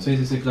informado. ¿no? Sí,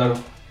 sí, sí, claro.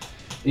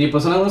 Y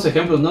pues son algunos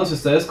ejemplos, ¿no? Si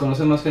ustedes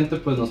conocen más gente,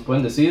 pues nos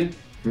pueden decir.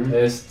 Ujú.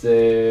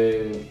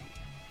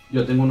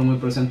 yo tengo uno muy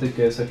presente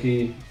que es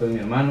aquí, pues mi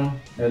hermano.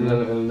 Él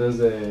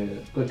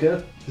desde... ¿Qué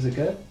edad? ¿Desde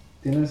qué edad?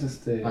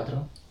 ¿Tienes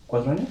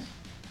 4 años?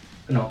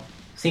 No,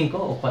 5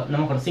 o 4, no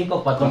me acuerdo, 5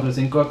 o 4. Entre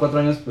 5 a 4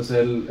 años, pues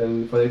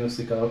él fue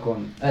diagnosticado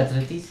con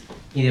Artritis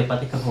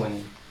idiopática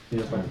juvenil.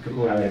 idiopática A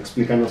juvenil. ver,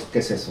 explícanos qué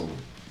es eso.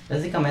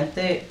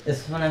 Básicamente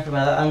es una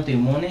enfermedad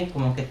autoinmune,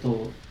 como que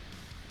tu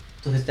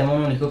sistema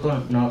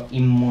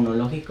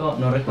inmunológico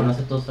no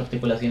reconoce tus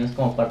articulaciones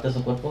como parte de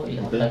su cuerpo y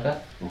las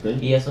ataca,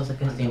 y eso hace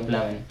que se te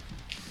inflamen.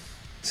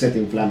 Se te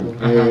inflaman.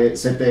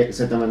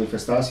 ¿Se te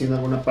manifestaba así en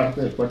alguna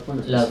parte del cuerpo?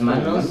 Las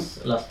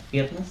manos, las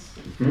piernas.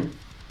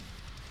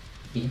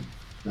 Y...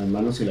 las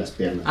manos y las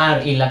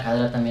piernas. y la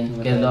cadera también,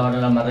 que es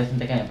lo más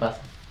reciente que me pasa.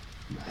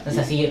 O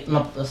sea, sí,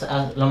 no, o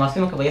sea, lo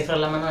máximo que podía cerrar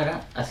la mano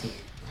era así.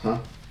 Ajá.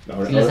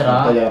 Si la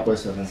cerraba, ya la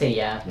puedes cerrar. Sí,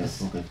 ya.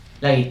 Pues,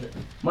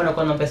 bueno,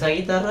 cuando empecé a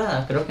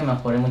guitarra, creo que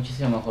mejoré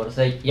muchísimo mejor. O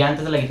sea, ya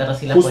antes de la guitarra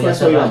sí la podía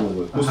cerrar.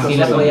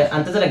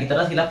 Antes de la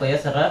guitarra sí la podía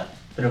cerrar,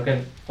 pero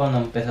que cuando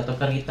empecé a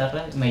tocar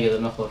guitarra me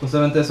ayudó mejor.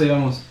 Justamente eso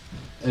íbamos.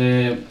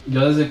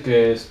 Yo desde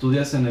que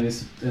estudias en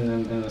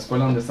la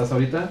escuela donde estás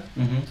ahorita,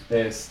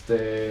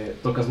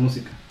 tocas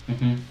música.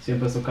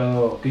 Siempre has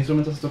tocado. ¿Qué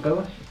instrumentos has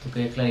tocado?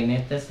 Toqué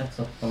clarinete,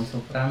 saxofón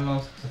soprano,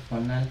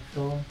 saxofón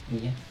alto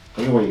y ya.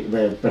 Oye, güey,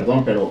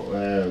 perdón, pero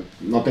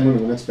no tengo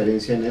ninguna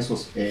experiencia en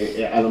esos.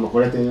 A lo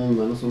mejor he tenido en mis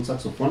manos un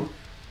saxofón,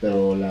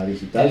 pero la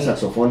digital, el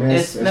saxofón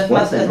es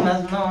fuerte,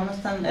 ¿no?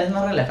 Es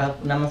más relajado,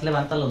 nada más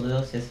levanta los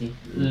dedos y así.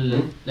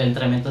 El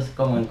entrenamiento es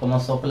como en cómo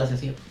soplas y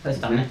así. Pues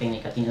está una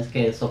técnica, tienes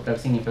que soplar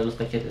sin inflar los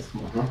cachetes.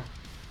 Como.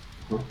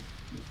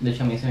 De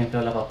hecho, a mí se me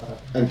infló la papada.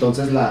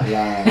 Entonces,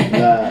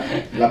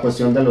 la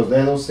cuestión de los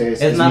dedos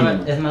es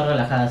más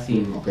relajada,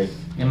 sí. Okay.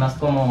 Es más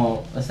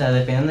como, o sea,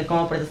 dependiendo de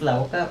cómo aprietas la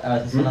boca, a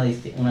veces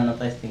una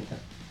nota distinta.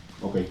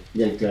 Ok,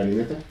 ¿y el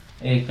clarinete?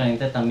 El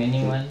clarinete también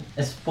igual.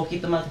 Es un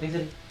poquito más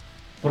difícil,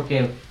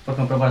 porque, por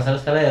ejemplo, para hacer la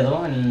escala de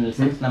do, en el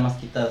sax nada más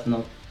quitas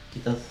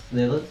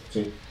dedos.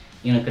 Sí.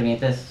 Y en el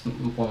clarinete es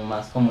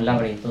más como un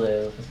laberinto de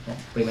dedos.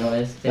 Primero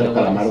pero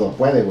Calamardo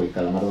puede, güey.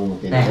 Calamardo no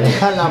tiene dedos.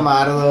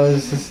 Calamardo,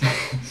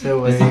 ese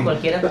güey. Pues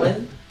cualquiera puede.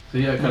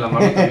 Sí,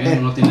 Calamardo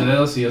también no tiene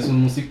dedos y es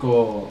un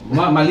músico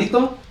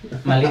malito.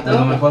 Malito. A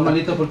lo mejor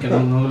malito porque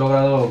no he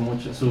logrado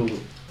mucho su...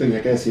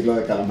 Tenía que decirlo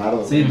de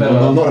Calamardo. Sí,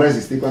 pero... No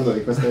resistí cuando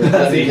dijo Sí,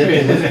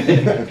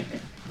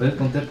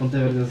 ponte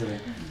vergas, güey.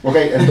 Ok,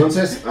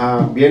 entonces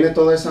viene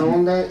toda esa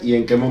onda y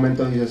en qué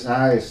momento dices,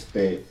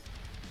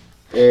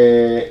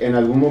 en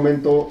algún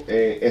momento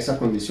esa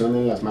condición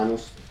en las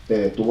manos te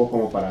detuvo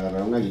como para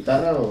agarrar una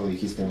guitarra o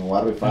dijiste, me voy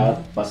a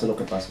rifar, pase lo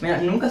que pase.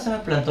 Mira, nunca se me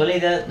plantó la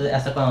idea,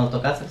 hasta cuando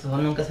tocaba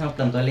saxofón, nunca se me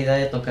plantó la idea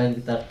de tocar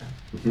guitarra.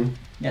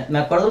 Mira, me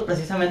acuerdo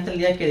precisamente el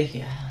día que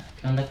dije,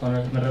 ¿qué onda con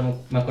él?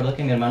 Me acuerdo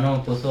que mi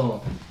hermano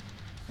puso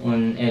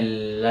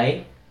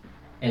el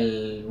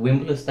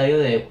Wimbledon Estadio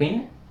de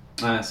Queen.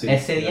 Sí.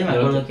 Ese día me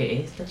acuerdo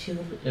que está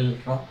chido el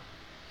rock.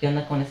 ¿Qué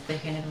onda con este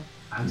género?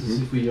 Entonces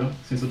sí fui yo.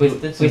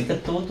 Fuiste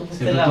tú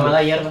fuiste la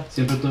mala hierba.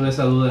 Siempre tuve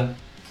esa duda.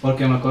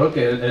 Porque me acuerdo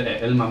que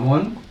el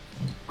mamón,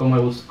 como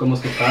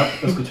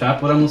escuchaba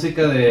pura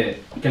música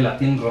de que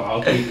Latin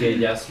rock y que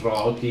jazz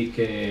rock y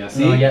que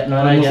así. No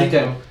era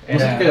música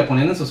que le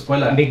ponían en su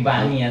escuela. Big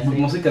Band y así.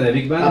 Música de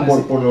Big Band.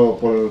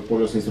 Por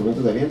los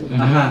instrumentos de viento.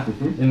 Ajá.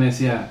 Y me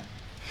decía.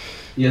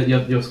 Y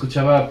yo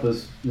escuchaba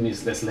pues mis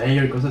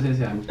Slayer y cosas así y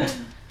decía,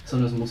 eso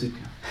no es música.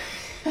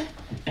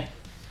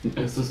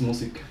 Esto es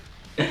música.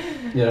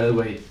 Y era el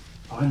güey,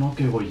 ay no,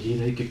 que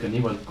Gojira y que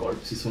Cannibal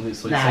Corpse y soy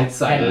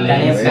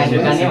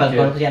Cannibal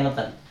Corpse ya no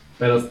tanto.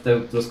 Pero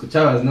lo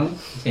escuchabas, ¿no?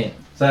 Sí.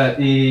 O sea,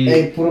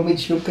 y... puro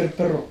Mitch Luker,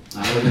 perro.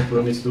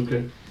 Puro Mitch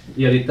Luker.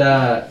 Y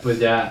ahorita, pues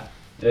ya,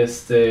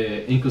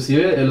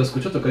 inclusive lo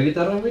escucho tocar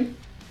guitarra, güey.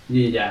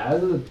 Y ya,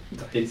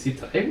 sí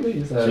trae, güey.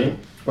 O sea, ¿sí?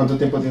 ¿Cuánto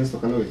tiempo tienes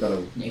tocando guitarra,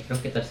 güey? Yo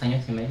creo que 3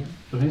 años y medio.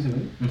 3 años y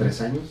medio.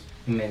 3 años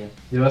y medio.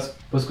 Llevas,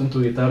 pues con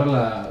tu guitarra,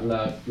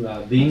 la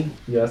Dean,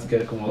 llevas que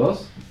como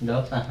 2.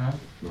 2, ajá.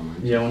 No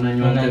manches. Y ya un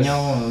año antes.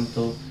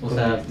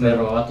 Me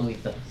robaba tus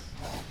guitarras.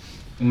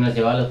 Y me las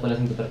llevaba a la escuela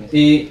sin tu permiso.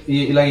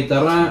 Y la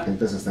guitarra... La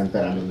gente se está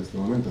enterando en este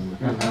momento, ¿no?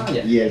 Ajá,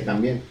 ya. Y él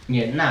también.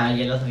 Y él,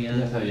 ya lo sabía.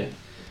 Ya sabía.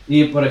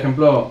 Y por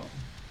ejemplo,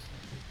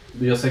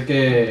 yo sé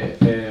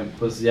que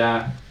pues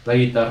ya la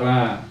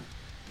guitarra,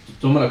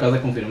 tú me lo acabas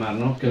de confirmar,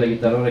 ¿no? Que la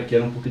guitarra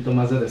requiere un poquito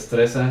más de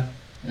destreza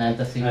La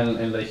neta sí.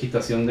 en la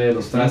digitación de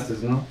los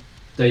trastes, ¿no?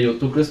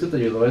 ¿Tú crees que te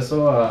ayudó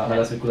eso a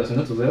la circulación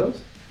de tus dedos?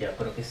 Yo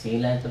creo que sí,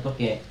 la neta,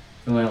 porque,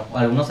 bueno,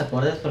 algunos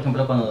acordes, por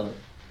ejemplo, cuando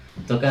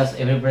tocas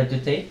Every Breath You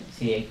Take,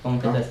 sí, como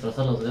que te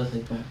destrozas los dedos. Así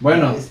como,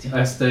 bueno,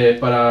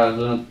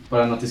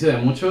 para noticia de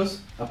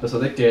muchos, a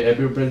pesar de que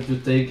Every Breath You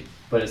Take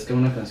parezca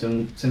una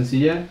canción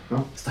sencilla,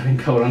 está bien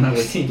cabrona,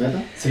 güey. Sí.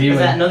 Sí, o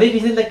sea, no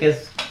difícil de que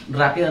es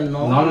rápida,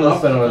 no.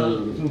 No, pero el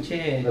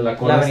pinche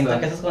acorde laberinto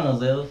que haces con los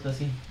dedos,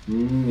 así.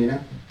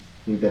 Mira,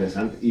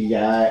 interesante. ¿Y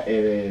ya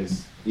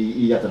eres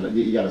Y ya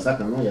la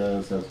sacas, ¿no?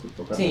 Ya sabes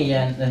tocar. Sí,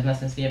 ya es más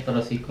sencilla,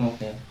 pero sí como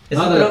que...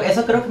 No,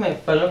 Eso creo que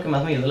fue lo que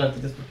más me ayudó la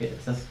artritis, porque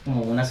o sea, es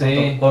como una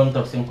Sí.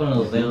 contorsión con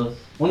los dedos.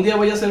 Un día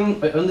voy a hacer un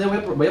día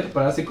voy a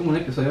preparar así como un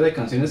episodio de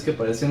canciones que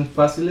parecen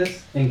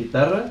fáciles en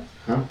guitarra,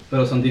 Ajá.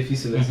 pero son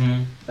difíciles. Ujú.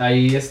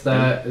 Ahí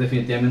está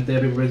definitivamente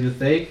Every Breath You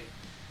Take.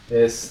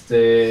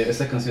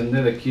 Esa canción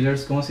de The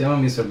Killers, ¿cómo se llama?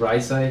 Mr.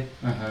 Brightside.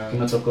 Ajá. Que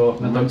me tocó,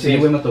 No manches. sí,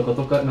 güey, me tocó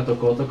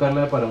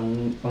tocarla para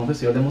un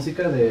festival de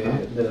música de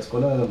la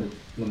escuela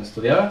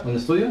donde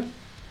estudio.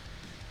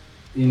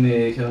 Y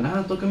me dijeron,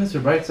 toca Mr.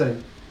 Brightside.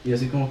 Y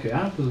así como que,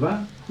 pues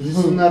va. Pues es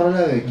una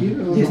rola de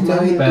Killers, Y ¿no? está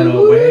mames. bien.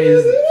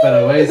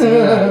 Pero güey, sí,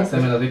 se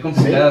me las vi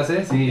complicadas,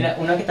 ¿eh? Sí. Mira,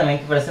 una que también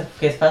que parece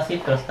que es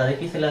fácil, pero está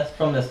difícil es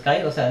From the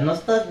Sky. O sea, no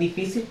está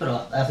difícil,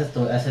 pero haces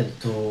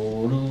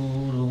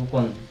tururú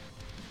con...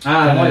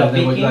 Como lo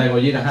picking. La de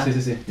Gojira, Ajá.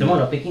 sí. Como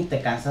lo picking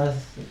te cansas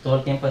todo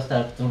el tiempo de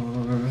estar...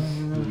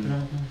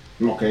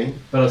 Ok.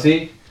 Pero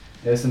sí,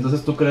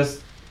 entonces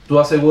tú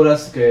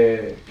aseguras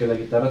que la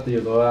guitarra te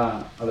ayudó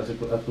a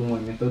tu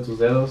movimiento de tus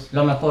dedos.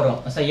 Lo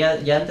mejoró. O sea,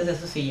 ya antes de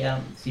eso sí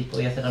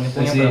podía cerrar mi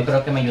puño, Sí. pero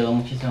creo que me ayudó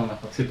muchísimo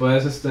mejor. Si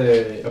puedes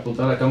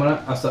apuntar a la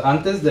cámara, hasta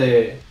antes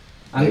de...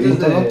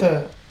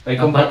 Ahorita Ahí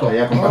con Paco.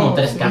 Allá con Como Paco.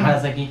 3 sí.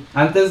 cámaras aquí.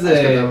 Antes Es que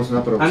de... tenemos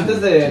una producción.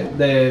 Antes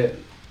de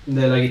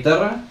la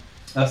guitarra,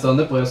 ¿hasta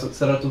dónde podías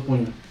cerrar tu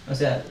puño? O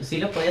sea, sí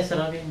lo podía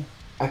cerrar bien,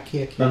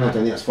 Aquí. No, no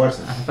tenías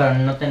fuerza. pero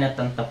no tenía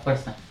tanta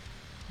fuerza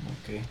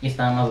Ok. y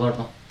estaba más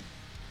gordo.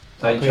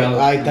 Está Ok,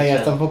 hinchado. ahí está, ya hinchado.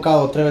 está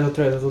enfocado. Otra vez.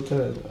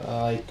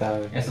 Ahí está,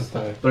 güey. Eso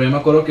está. Pero yo me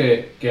acuerdo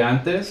que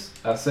antes,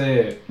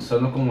 hace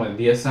solo como de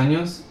 10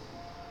 años,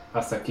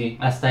 hasta aquí.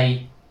 Hasta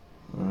ahí.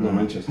 No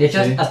manches. De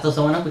hecho, Sí. hasta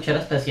usaba una cuchara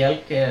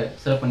especial que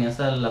se lo ponías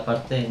a la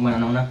parte, bueno,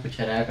 no una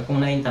cuchara, acá como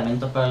un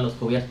aditamento para los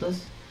cubiertos.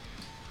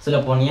 Se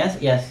lo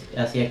ponías y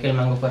hacía que el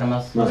mango fuera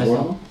más ¿Más grueso.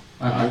 gordo?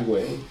 Ajá. Ay,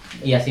 güey.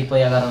 Y así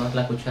podía agarrar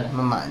la cuchara.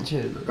 No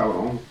manches, güey.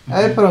 Cabrón.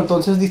 Pero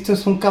entonces diste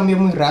un cambio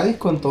muy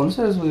radico,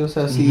 entonces, güey. O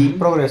sea, sí Ujú.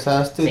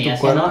 progresaste Sí, tu así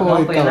cuerpo. no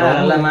y podía cabrón,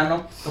 agarrar la güey.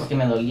 mano porque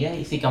me dolía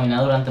y si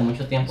caminaba durante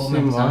mucho tiempo Sí, me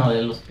empezaban a man.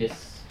 doler los pies.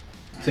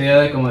 Sí,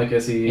 era como de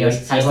que si Y ahorita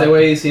si salgo este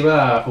güey se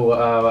iba a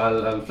jugar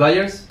al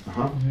Flyers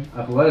Ajá.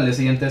 a jugar, el día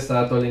siguiente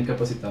estaba todo el día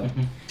incapacitado. Ujú.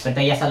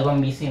 Ahorita ya salgo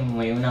en bici, me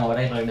voy una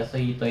hora y regreso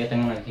y todavía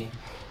tengo energía.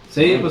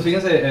 Sí, pues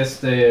fíjense,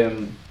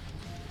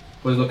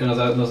 pues lo que nos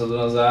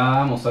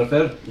da a mostrar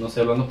Fer, no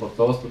estoy hablando por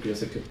todos porque yo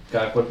sé que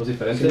cada cuerpo es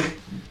diferente, Sí.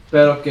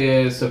 pero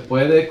que se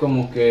puede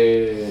como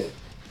que,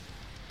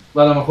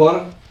 a lo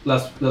mejor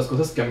las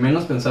cosas que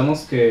menos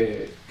pensamos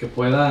que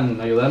puedan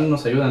ayudar,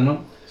 nos ayudan, ¿no?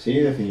 Sí,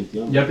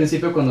 definitivamente. Yo al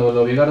principio cuando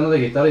lo vi agarrando de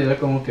guitarra, yo era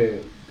como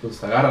que,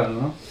 pues agarra,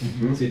 ¿no?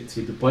 Ujú. Si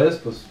tú puedes,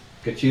 pues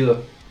qué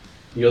chido.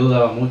 Y yo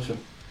dudaba mucho,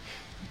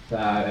 o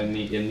sea, en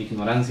mi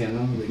ignorancia,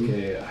 ¿no? De Ujú.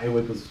 que, ay,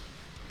 güey, pues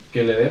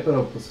que le dé,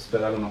 pero pues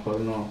espera, a lo mejor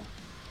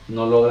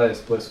no logra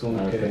después como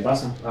A ver que... qué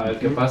pasa. A ver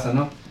qué Ujú. pasa,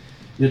 ¿no?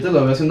 Yo te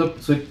lo veo haciendo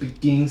Sweet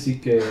Pickings y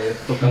que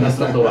tocando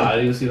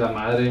Stratovarius y la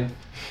madre.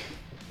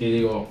 Y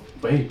digo,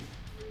 güey,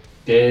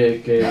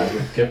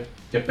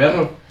 qué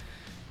perro.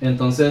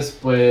 Entonces,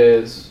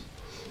 pues...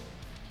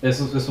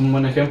 Eso es un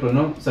buen ejemplo,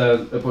 ¿no? O sea,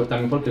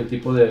 también porque el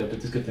tipo de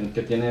artritis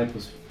que tiene,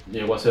 pues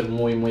llegó a ser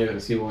muy, muy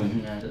agresivo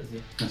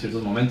en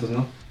ciertos momentos,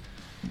 ¿no?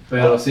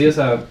 Pero sí, o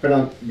sea,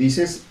 Pero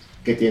dices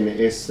que tiene,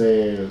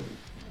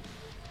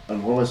 a lo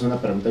mejor es una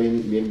pregunta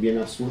bien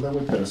absurda,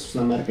 güey, pero es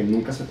una madre que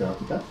nunca se te va a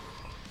quitar.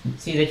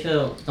 Sí, de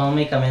hecho tomo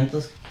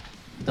medicamentos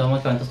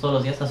todos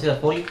los días, ácido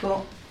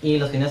fólico y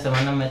los fines de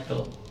semana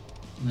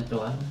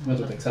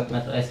Metrotexato.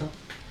 eso,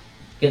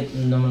 que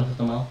no me los he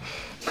tomado.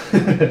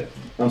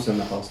 Vamos a hacer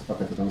una pausa para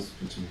que te tomes tus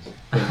pinches.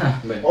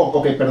 ven, Oh,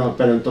 ok, perdón,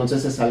 pero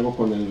entonces es algo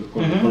con lo Ujú,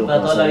 que para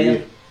vas toda a la vida.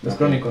 vivir. es Ok.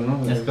 crónico,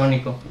 ¿no? Es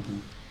crónico.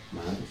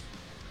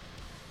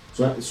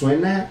 Madres.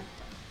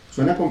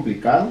 Suena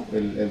complicado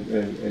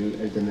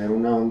el tener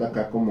una onda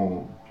acá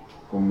como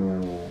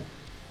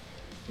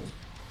pues,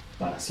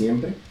 para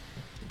siempre,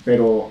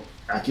 pero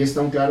aquí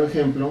está un claro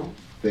ejemplo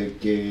de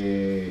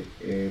que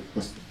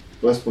pues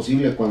todo es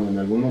posible cuando en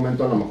algún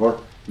momento a lo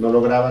mejor no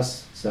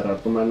lograbas cerrar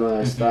tu mano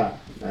a esta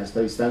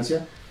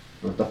distancia.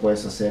 Ahorita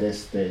puedes hacer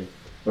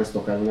puedes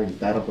tocar una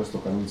guitarra, puedes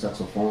tocar un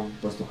saxofón,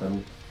 puedes tocar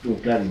un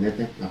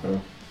clarinete,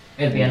 perdón,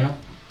 El piano.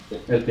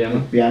 El piano.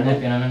 el piano. El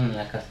piano en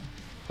la casa.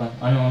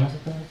 No sé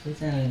cómo se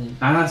dice en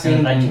el... Sí, en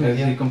el rancho.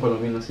 sí, con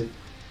Palomino, sí.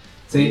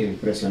 Sí, Sí,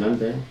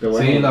 impresionante, ¿eh? Qué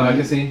bueno. sí, la verdad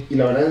que sí. Y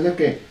la verdad es de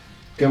que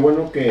qué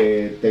bueno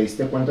que te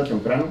diste cuenta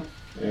temprano.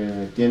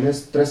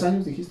 ¿Tienes 3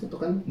 años, dijiste,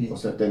 tocando? O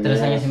sea,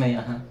 3 años y medio,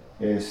 ajá.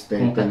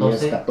 Como tenías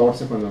 14.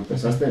 14 cuando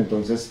empezaste,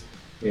 entonces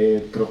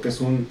creo que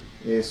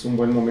es un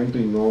buen momento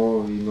y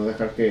no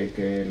dejar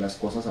que las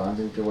cosas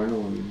avancen. Qué bueno,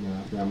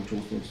 me da mucho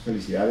gusto, muchas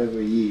felicidades,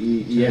 güey.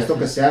 Y Muchas esto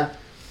gracias.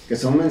 que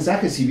sea un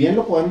mensaje, si bien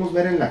lo podemos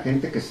ver en la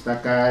gente que está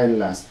acá en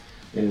las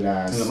En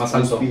lo más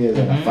alto. cúspides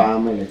de la Ujú.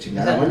 fama y la O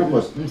chingada, sea, bueno,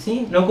 pues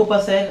sí, no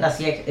ocupa ser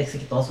así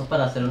exitoso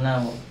para ser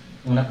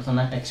una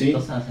persona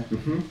exitosa. O sea,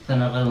 ujú.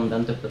 suena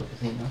redundante, pero pues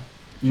sí,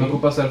 ¿no? No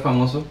ocupa ser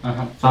famoso.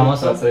 Ajá, Para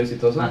famoso. ser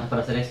exitoso. Ajá,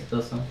 para ser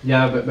exitoso.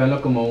 Ya,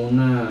 véanlo como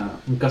un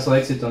caso de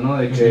éxito, ¿no?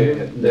 De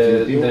que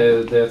definitivo.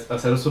 de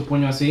hacer su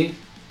puño así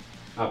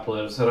a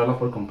poder cerrarlo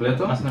por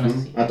completo. Más o menos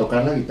así. A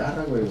tocar la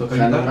guitarra, güey. A O tocar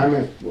sea, no guitarra.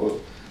 mames.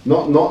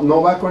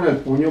 No va con el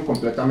puño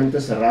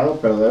completamente cerrado,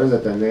 pero debes de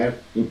tener,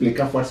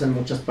 implica fuerza en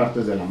muchas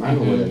partes de la mano,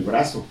 güey, del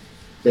brazo.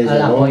 Desde Al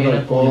el apoyo hombro, en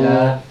el el codo,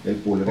 pulgar. el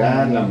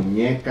pulgar, la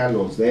muñeca,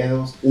 los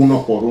dedos,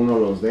 uno por uno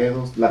los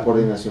dedos, la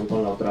coordinación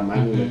con la otra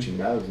mano y la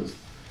chingada. Entonces,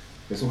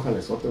 es un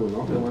jalezote, güey,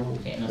 ¿no? Qué bueno. Sí,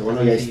 no Qué está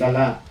bueno, y ahí sencillo.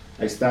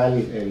 está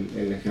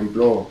el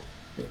ejemplo,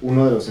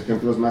 uno de los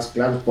ejemplos más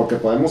claros, porque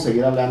podemos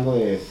seguir hablando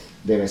de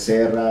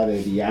Becerra,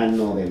 de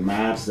Diano, de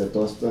Mars, de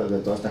toda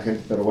esta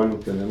gente, pero bueno,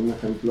 tener un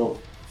ejemplo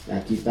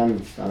aquí tan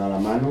a la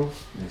mano,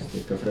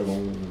 qué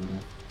fregón,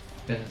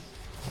 ¿no?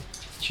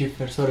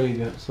 Schiffer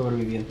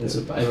sobreviviente. El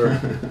Survivor.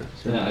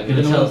 O sea, aquí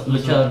tenemos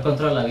Luchador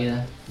contra la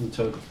vida.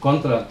 luchador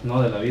contra,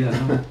 no de la vida,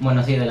 ¿no?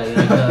 Bueno, sí, de la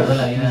vida. Luchador de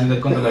la Si vida. de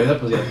contra la vida,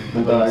 pues ya.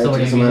 Contra la vida,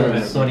 chingue su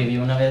madre. Sobreviví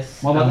una vez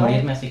Vamos, a ¿no?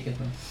 morirme, así que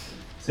pues.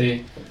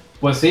 Sí,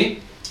 pues sí.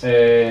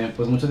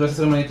 Pues muchas gracias,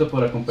 hermanito,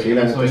 por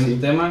acompañarnos Sí, la hoy neta, en sí.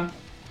 el tema.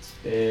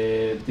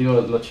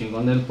 Digo, lo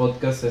chingón del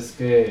podcast es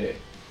que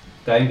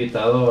cada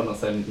invitado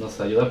nos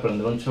ayuda a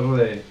aprender un chorro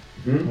de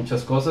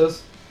muchas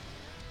cosas.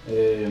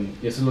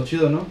 Y eso es lo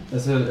chido, ¿no?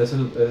 Es el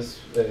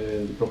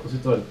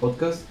propósito del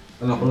podcast.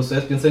 A lo mejor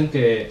ustedes piensan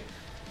que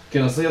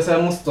nosotros ya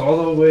sabemos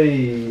todo,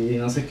 güey, y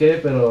no sé qué,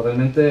 pero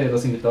realmente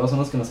los invitados son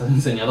los que nos han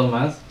enseñado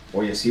más.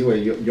 Oye, sí,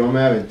 güey, yo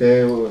me he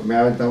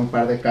aventado un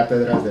par de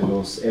cátedras de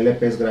los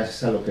LPs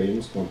gracias a lo que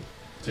vimos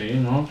Sí,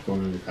 ¿no?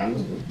 con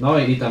Alejandro, güey. No,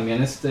 y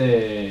también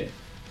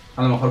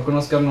a lo mejor con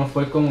Oscar no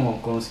fue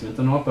como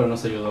conocimiento nuevo, pero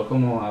nos ayudó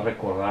como a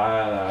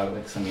recordar, a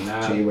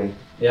examinar. Sí, güey.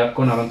 Ya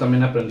con Aaron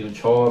también aprendí un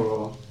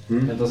chorro.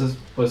 Entonces,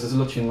 pues eso es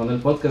lo chingón del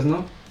podcast,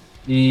 ¿no?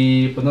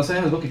 Y pues no sé,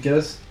 algo que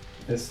quieras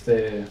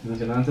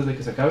mencionar antes de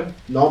que se acabe.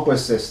 No,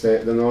 pues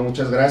de nuevo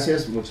muchas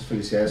gracias, muchas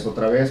felicidades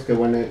otra vez, qué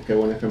buen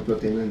ejemplo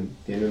tienen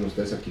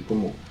ustedes aquí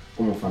como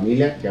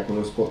familia. Ya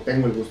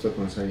tengo el gusto de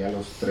conocer ya a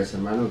los tres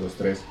hermanos, los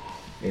tres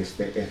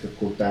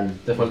ejecutan.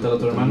 ¿Te falta el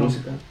otro ejecutan hermano?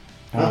 música.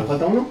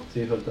 ¿Falta uno?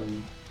 Sí, falta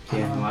un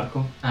 ¿Quién?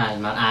 Marco.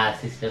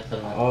 Sí, cierto,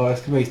 hermano. Oh,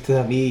 es que me viste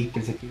a mí y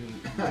pensé que.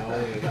 No,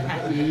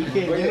 güey.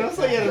 Dije, Oye, yo no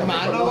soy ya me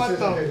hermano, what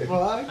conoces. the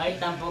fuck. Ay,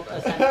 tampoco,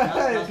 o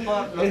sea, no es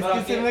por. no Es por que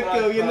aquí, se me por-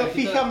 quedó por viendo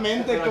aquí,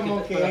 fijamente, por aquí, como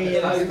por que. aquí, "Ey,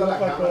 está viendo la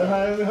pa' cámara".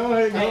 cosas, no,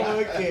 Ay, como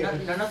que.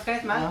 no nos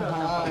caes mal, pero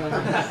Ajá.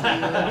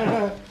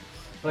 tampoco.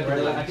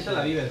 Aquí te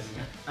la vives.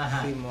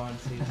 Ajá. Simón,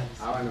 sí.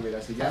 Ah, bueno,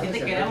 mira, si ya Así te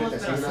se queremos, te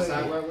pero unas soy-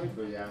 aguas, güey,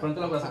 pues ya. Pronto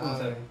lo vas a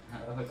conocer. Ah,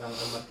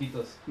 A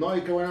Marquitos. No,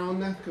 y qué buena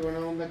onda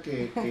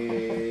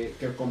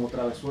que como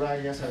travesura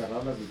hayas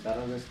agarrado las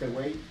guitarras de este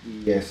güey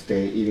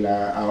y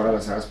ahora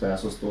las hagas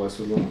pedazos, todo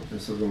eso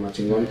es lo más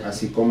chingón.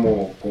 Así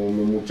como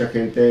mucha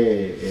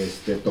gente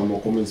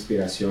tomó como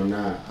inspiración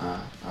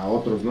a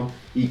otros, ¿no?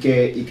 Y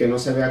que no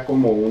se vea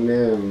como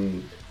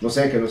no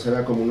sé, que no se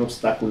vea como un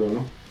obstáculo,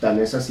 ¿no? Tan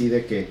es así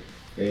de que,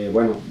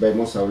 bueno,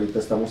 vemos ahorita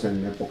estamos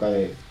en época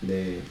de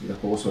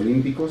Juegos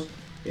Olímpicos,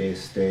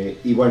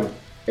 y bueno,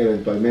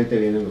 eventualmente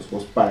vienen los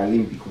Juegos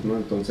Paralímpicos, ¿no?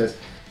 Entonces,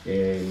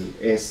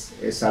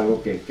 es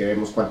algo que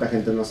vemos cuánta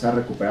gente no se ha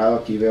recuperado.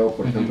 Aquí veo,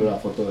 por ejemplo, la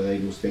foto de Dave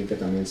Mustaine, que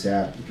también se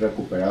ha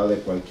recuperado de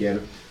cualquier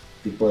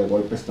tipo de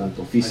golpes,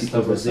 tanto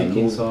físicos, de Bruce salud,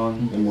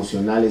 Dickinson.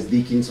 emocionales.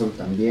 Dickinson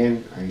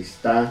también, ahí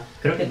está.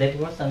 Creo que Dave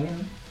Grohl también,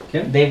 ¿no?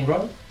 ¿Quién? Dave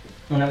Grohl.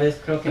 Una vez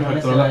creo que Se no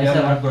fracturó la se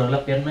pierna. fracturó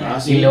la pierna Ah,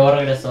 y sí. luego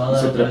regresó a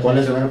Se dar trepó otra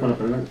lesionado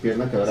con la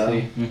pierna quebrada.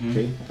 Sí. Ujú.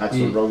 Sí.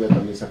 Axel Y- Rose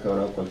también se ha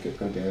quebrado cualquier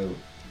cantidad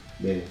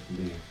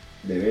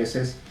de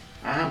veces.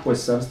 Pues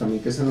sabes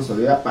también que se nos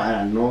olvida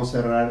para no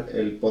cerrar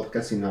el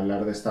podcast sin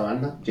hablar de esta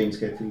banda,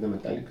 James Hetfield de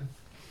Metallica,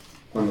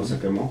 cuando se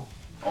quemó.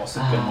 Oh, se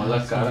quemó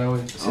la sí. cara,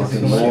 güey. Se sí,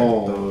 quemó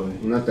cierto,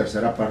 güey. una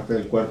tercera parte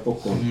del cuerpo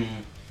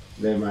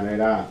de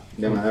manera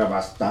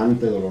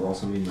bastante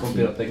dolorosa, me imagino. Con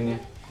pirotecnia.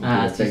 Con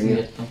Ah, sí, pirotecnia.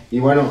 cierto. Y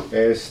bueno,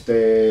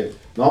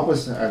 no,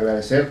 pues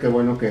agradecer, qué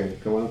bueno que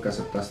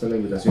aceptaste la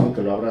invitación y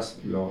que lo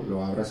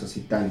abras así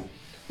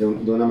de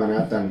una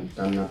manera tan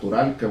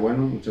natural, qué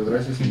bueno, muchas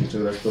gracias y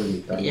muchas gracias por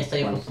invitarme. Y ya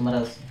estoy Juan.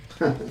 acostumbrado.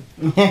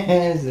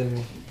 Sí.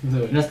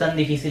 No es tan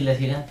difícil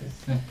decir antes.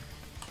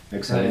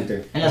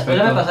 Excelente. En la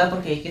escuela me Perfecto. pasaba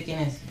porque ¿qué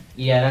tienes?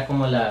 Y era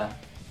como la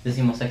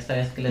 16ª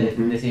vez que le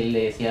Ujú.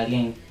 decía a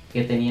alguien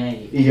que tenía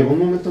y ¿Y llegó un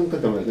momento en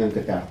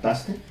que te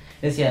hartaste?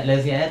 le decía,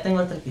 ya tengo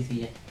otra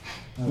quisilla.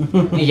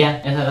 Y ya,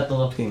 eso era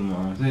todo.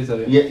 Simón. Sí,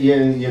 sabía. ¿Y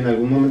en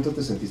algún momento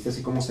te sentiste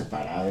así como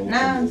separado?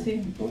 Nah, como-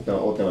 sí.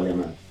 ¿O te valía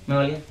mal? Me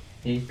valía.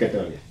 Sí. ¿Qué te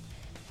valía?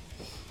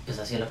 Pues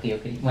hacía lo que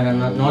yo quería. Bueno,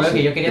 no lo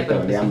que yo quería, te pero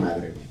valía pues, sí.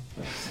 madre, güey.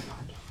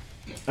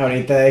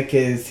 Ahorita de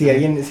que si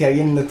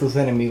alguien de tus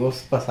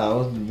enemigos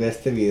pasados ve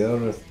este video,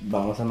 los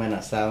vamos a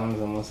amenazar, nos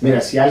vamos a...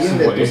 Mira, si alguien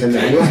de tus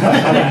enemigos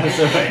pasados,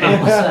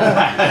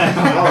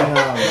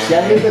 si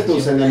alguien de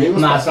tus enemigos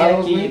Mafia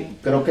pasados, aquí. güey,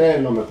 creo que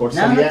lo mejor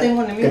No, no sería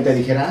tengo que enemigos. te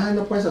dijera,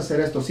 no puedes hacer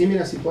esto. Sí,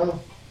 mira, sí puedo.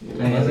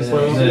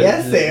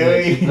 Ya sé,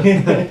 güey.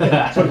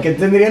 ¿Por qué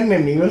tendrían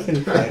enemigos el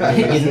Y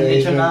no he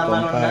hecho nada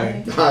malo a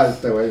nadie.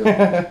 Este güey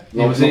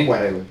no, pues sí. no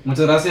puede, güey.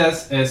 Muchas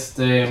gracias.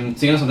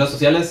 Síguenos en redes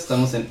sociales.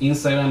 Estamos en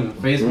Instagram, en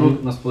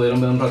Facebook. Nos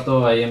pudieron ver un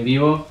rato ahí en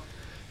vivo.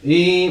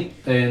 Y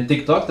en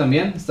TikTok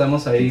también.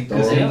 Estamos ahí TikTok.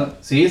 creciendo.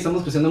 Sí,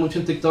 estamos creciendo mucho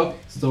en TikTok.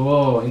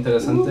 Estuvo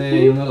interesante.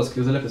 Y uno de los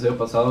clips del episodio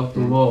pasado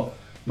tuvo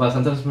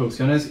bastantes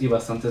reproducciones y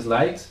bastantes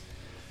likes.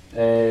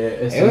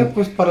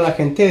 Pues para la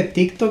gente de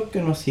TikTok que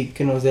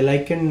nos dé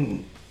like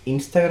en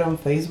Instagram,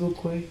 Facebook,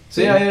 güey.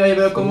 Sí, ahí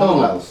veo En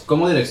todos lados.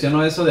 cómo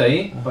direcciono eso de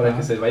ahí para Ajá.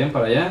 que se vayan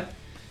para allá.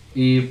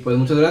 Y pues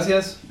muchas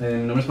gracias. Mi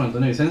nombre es Juan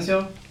Antonio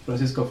Vicencio,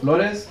 Francisco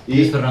Flores.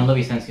 Luis Fernando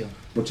Vicencio.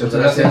 Muchas Muchas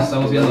gracias, gracias.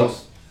 estamos Nos viendo.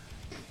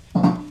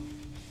 vemos.